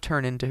 which he would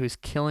turn into his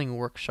killing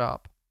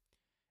workshop.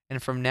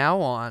 And from now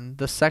on,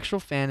 the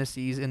sexual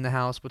fantasies in the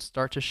house would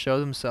start to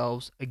show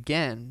themselves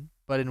again,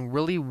 but in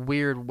really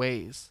weird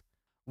ways.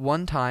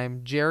 One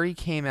time, Jerry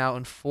came out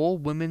in full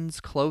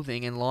women's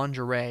clothing and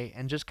lingerie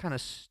and just kind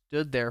of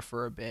stood there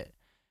for a bit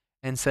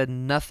and said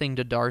nothing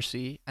to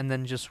Darcy and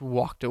then just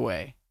walked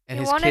away. And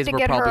his kids were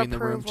probably in the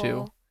room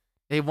too.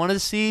 They wanted to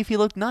see if he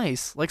looked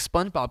nice, like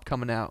SpongeBob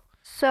coming out.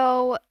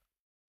 So,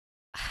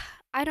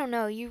 I don't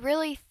know. You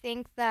really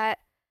think that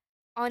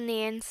on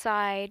the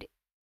inside,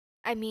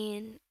 I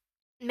mean,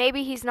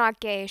 maybe he's not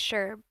gay,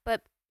 sure,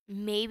 but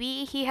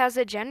maybe he has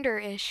a gender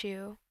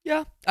issue.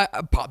 Yeah,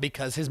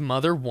 because his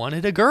mother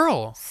wanted a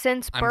girl.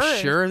 Since birth.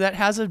 I'm sure that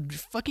has a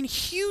fucking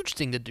huge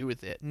thing to do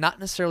with it.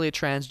 Not necessarily a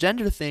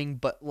transgender thing,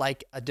 but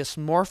like a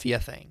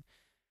dysmorphia thing.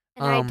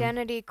 An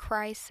identity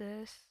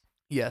crisis.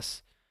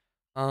 Yes.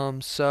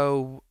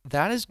 So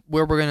that is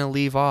where we're going to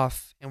leave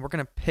off, and we're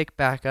going to pick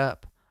back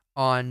up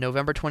on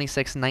November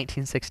 26,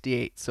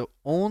 1968. So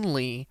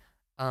only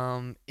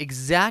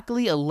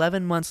exactly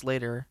 11 months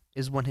later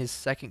is when his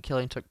second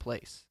killing took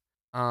place.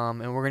 And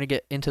we're going to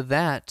get into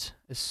that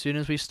as soon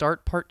as we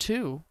start part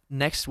 2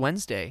 next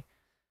Wednesday.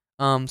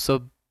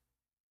 So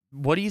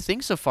what do you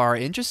think so far?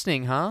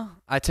 Interesting, huh?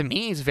 To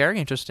me, it's very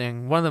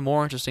interesting. One of the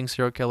more interesting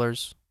serial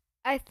killers.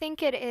 I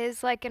think it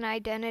is like an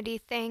identity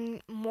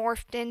thing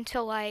morphed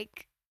into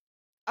like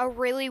a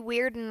really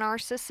weird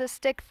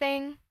narcissistic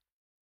thing.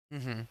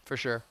 For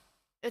sure.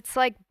 It's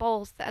like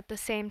both at the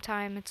same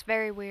time. It's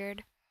very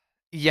weird.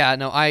 Yeah,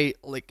 no, I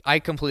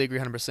completely agree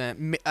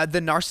 100%.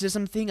 The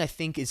narcissism thing I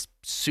think is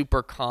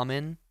super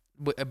common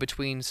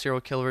between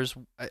serial killers.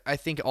 I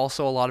think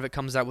also a lot of it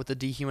comes out with the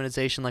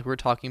dehumanization like we were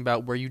talking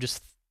about, where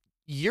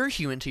you're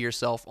human to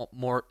yourself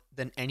more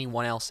than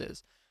anyone else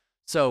is.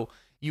 So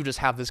you just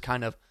have this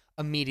kind of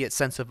immediate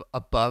sense of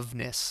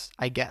aboveness,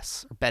 I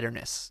guess, or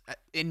betterness.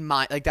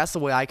 That's the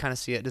way I kind of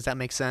see it. Does that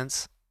make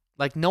sense?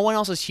 Like no one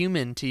else is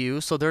human to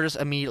you, so they're just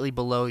immediately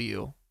below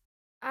you.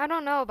 I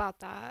don't know about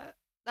that.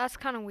 That's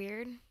kind of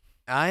weird.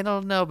 I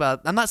don't know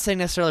about. I'm not saying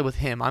necessarily with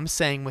him. I'm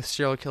saying with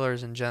serial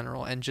killers in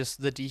general and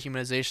just the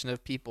dehumanization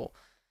of people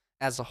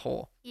as a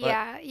whole.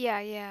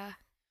 Yeah.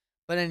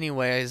 But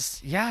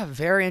anyways, yeah,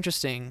 very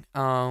interesting.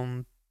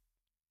 And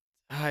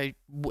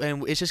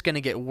it's just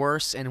gonna get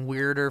worse and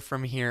weirder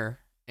from here.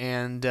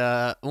 And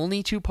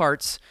only two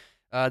parts.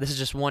 This is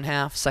just one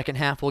half. Second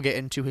half, we'll get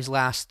into his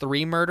last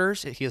three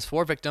murders. He has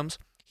four victims.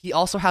 He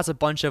also has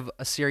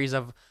a series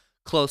of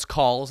close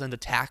calls and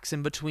attacks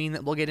in between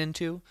that we'll get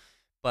into.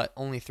 But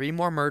only three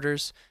more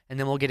murders, and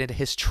then we'll get into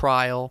his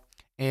trial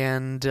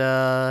and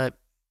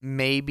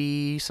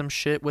maybe some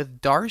shit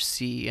with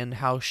Darcy and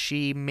how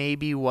she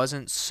maybe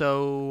wasn't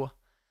so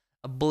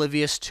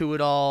oblivious to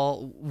it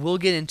all. We'll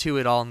get into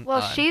it all.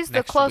 Well, she's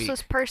the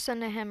closest week. Person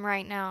to him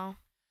right now.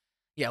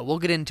 Yeah, we'll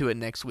get into it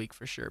next week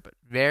for sure. But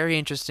very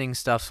interesting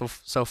stuff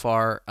so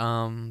far.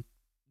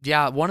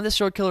 Yeah, one of the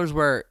serial killers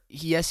where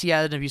he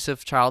had an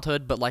abusive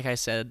childhood, but like I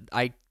said,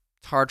 it's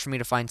hard for me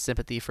to find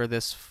sympathy for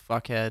this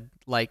fuckhead.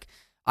 Like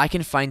I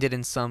can find it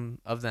in some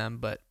of them,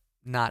 but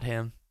not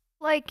him.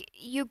 Like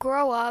you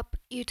grow up,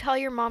 you tell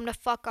your mom to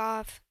fuck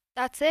off.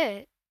 That's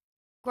it.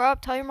 Grow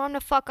up, tell your mom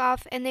to fuck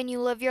off, and then you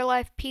live your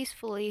life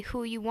peacefully,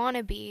 who you want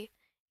to be.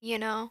 You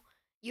know,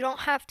 you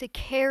don't have to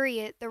carry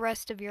it the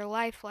rest of your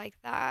life like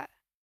that.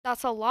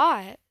 That's a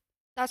lot.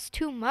 That's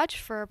too much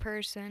for a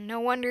person. No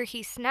wonder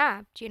he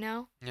snapped, you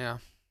know? Yeah.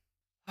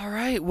 All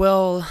right.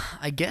 Well,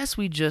 I guess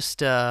we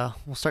just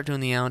we'll start doing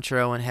the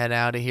outro and head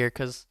out of here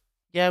cuz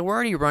yeah, we're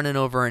already running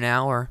over an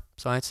hour.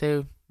 So I'd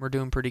say we're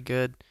doing pretty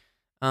good.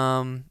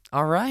 All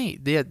right.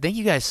 Yeah, thank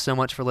you guys so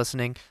much for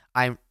listening.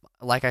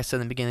 Like I said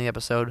in the beginning of the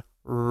episode,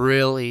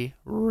 really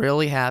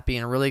really happy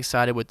and really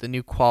excited with the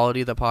new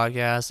quality of the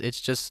podcast.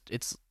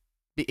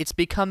 It's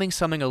becoming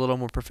something a little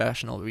more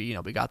professional. We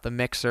got the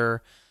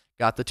mixer,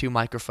 got the two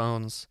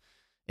microphones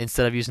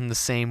instead of using the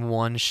same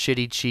one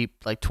shitty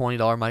cheap like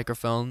 $20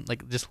 microphone,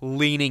 like just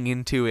leaning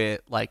into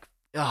it like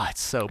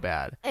it's so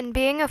bad. And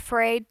being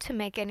afraid to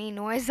make any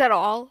noise at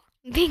all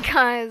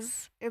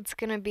because it's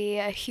going to be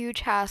a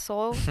huge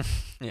hassle.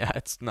 Yeah,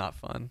 it's not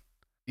fun.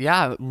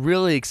 Yeah,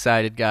 really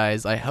excited,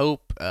 guys. I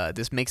hope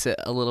this makes it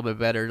a little bit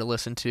better to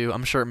listen to.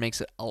 I'm sure it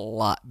makes it a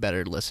lot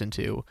better to listen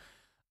to.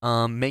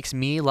 Makes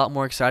me a lot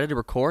more excited to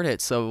record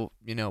it. So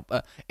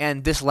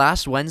and this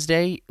last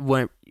Wednesday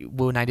when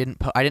I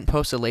didn't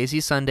post a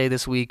Lazy Sunday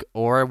this week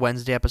or a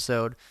Wednesday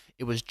episode,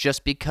 it was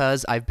just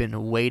because I've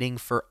been waiting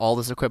for all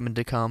this equipment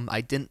to come.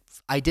 I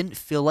didn't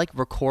feel like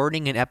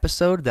recording an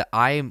episode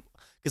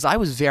because I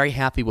was very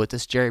happy with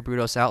this Jerry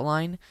Brudos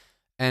outline.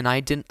 And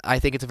I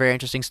think it's a very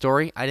interesting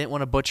story. I didn't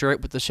want to butcher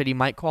it with the shitty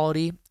mic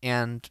quality,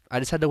 and I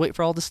just had to wait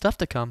for all this stuff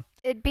to come.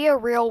 It'd be a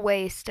real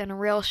waste and a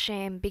real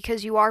shame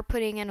because you are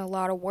putting in a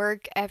lot of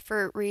work,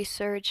 effort,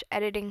 research,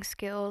 editing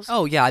skills.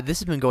 Oh yeah, this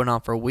has been going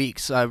on for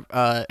weeks.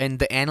 And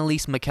the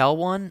Annalise McKell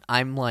one,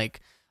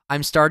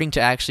 I'm starting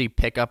to actually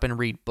pick up and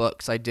read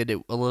books. I did it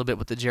a little bit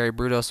with the Jerry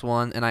Brudos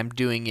one, and I'm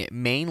doing it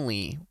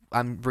mainly.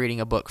 I'm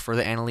reading a book for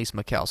the Annalise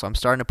McKell, so I'm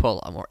starting to put a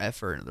lot more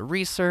effort into the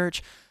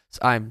research.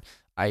 So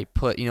I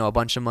put a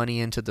bunch of money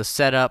into the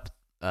setup.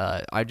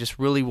 I just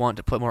really want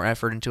to put more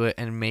effort into it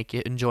and make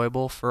it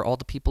enjoyable for all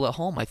the people at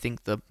home. I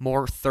think the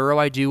more thorough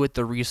I do with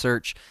the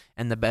research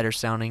and the better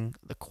sounding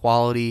the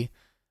quality,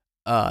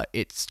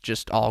 it's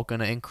just all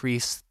going to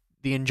increase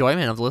the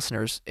enjoyment of the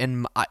listeners.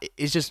 And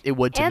it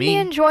would to me.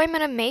 And the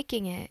enjoyment of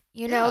making it.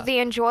 The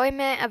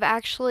enjoyment of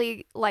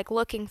actually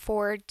looking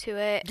forward to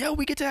it. Yeah,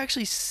 we get to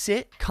actually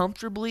sit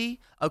comfortably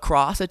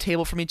across a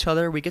table from each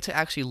other. We get to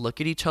actually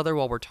look at each other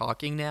while we're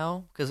talking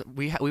now, because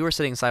we were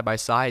sitting side by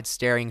side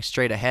staring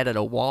straight ahead at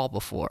a wall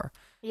before.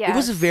 Yes. It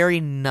was a very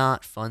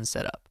not fun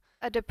setup.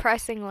 A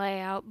depressing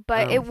layout,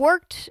 but it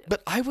worked.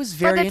 But I was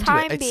very into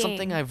it. It's being.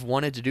 Something I've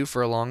wanted to do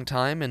for a long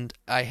time, and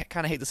I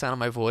kind of hate the sound of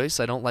my voice.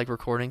 I don't like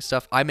recording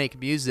stuff. I make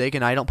music,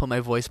 and I don't put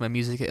my voice in my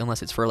music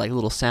unless it's for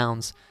little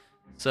sounds.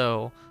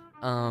 So,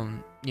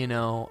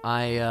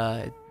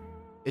 it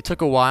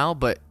took a while,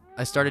 but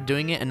I started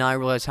doing it, and now I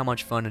realize how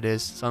much fun it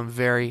is. So I'm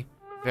very,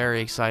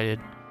 very excited.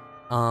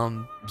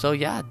 So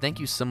yeah, thank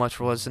you so much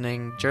for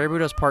listening. Jerry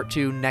Brudos Part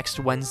 2 next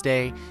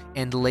Wednesday,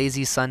 and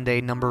Lazy Sunday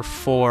number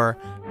 4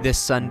 this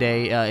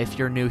Sunday. If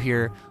you're new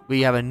here,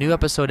 we have a new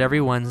episode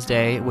every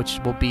Wednesday, which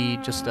will be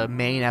just a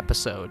main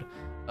episode.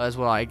 as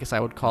well, I guess I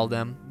would call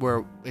them,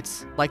 where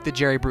it's like the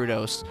Jerry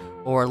Brudos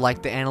or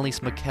like the Annalise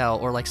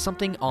McKell or like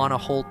something on a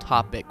whole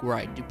topic where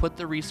I do put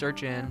the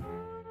research in,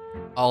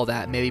 all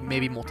that,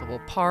 maybe multiple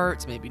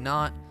parts, maybe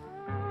not.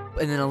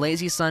 And then a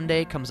Lazy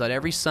Sunday comes out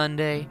every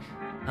Sunday,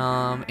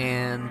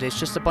 and it's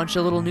just a bunch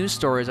of little news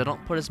stories. I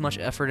don't put as much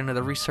effort into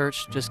the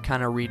research, just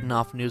kind of reading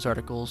off news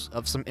articles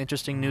of some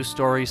interesting news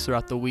stories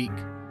throughout the week.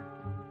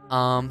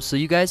 So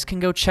you guys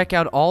can go check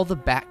out all the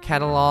back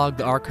catalog,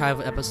 the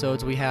archive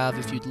episodes we have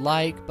if you'd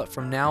like, but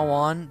from now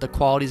on, the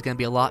quality is going to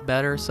be a lot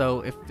better. So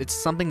if it's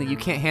something that you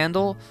can't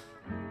handle,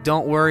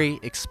 don't worry,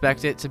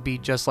 expect it to be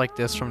just like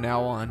this from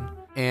now on.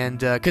 And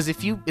because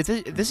if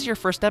this is your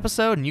first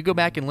episode and you go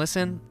back and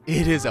listen,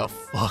 it is a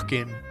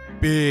fucking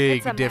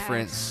big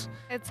difference.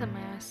 It's a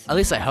mess. At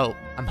least I hope.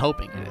 I'm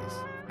hoping it is.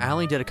 I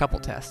only did a couple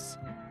tests.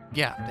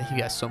 Yeah, thank you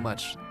guys so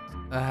much.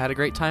 I had a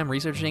great time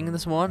researching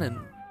this one and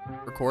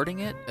recording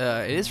it.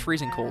 It is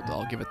freezing cold, though,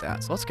 I'll give it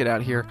that. So let's get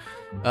out of here.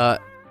 At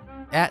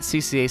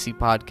CCAC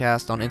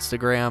Podcast on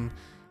Instagram,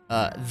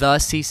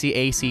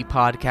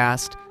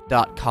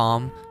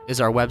 theccacpodcast.com is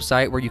our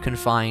website where you can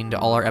find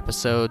all our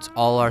episodes,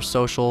 all our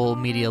social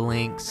media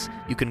links.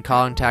 You can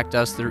contact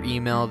us through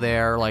email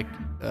there, like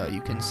you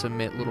can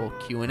submit little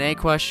Q&A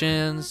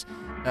questions.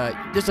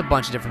 There's a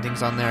bunch of different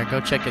things on there.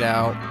 Go check it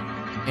out.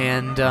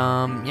 And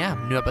yeah,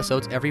 new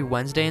episodes every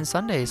Wednesday and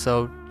Sunday.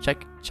 So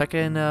check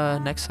in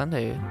next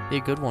Sunday. Be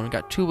a good one. We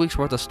got 2 weeks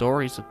worth of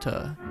stories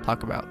to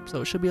talk about,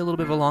 so it should be a little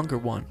bit of a longer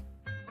one.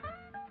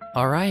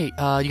 All right.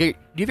 Do you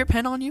have your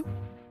pen on you?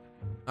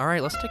 All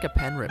right. Let's take a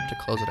pen rip to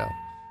close it out.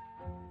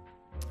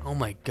 Oh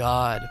my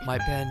God, my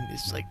pen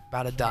is like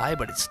about to die,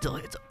 but it's.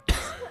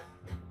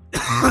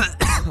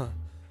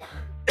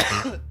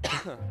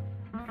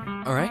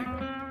 All right.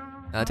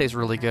 That tastes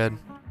really good.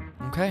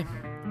 Okay.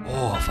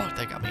 Oh, fuck,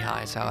 that got me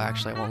high as hell,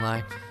 actually, I won't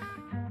lie.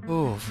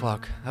 Oh,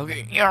 fuck.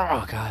 Okay.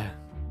 Oh, God.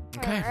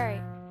 Okay.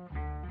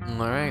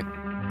 Alright.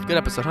 Good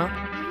episode, huh?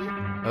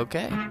 Mm-hmm.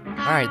 Okay.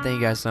 Alright, thank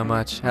you guys so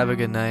much. Have a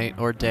good night,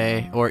 or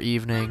day, or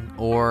evening,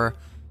 or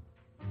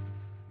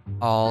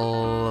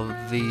all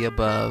of the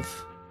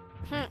above.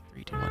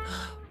 3, 2, 1.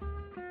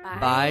 Bye.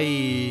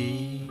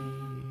 Bye.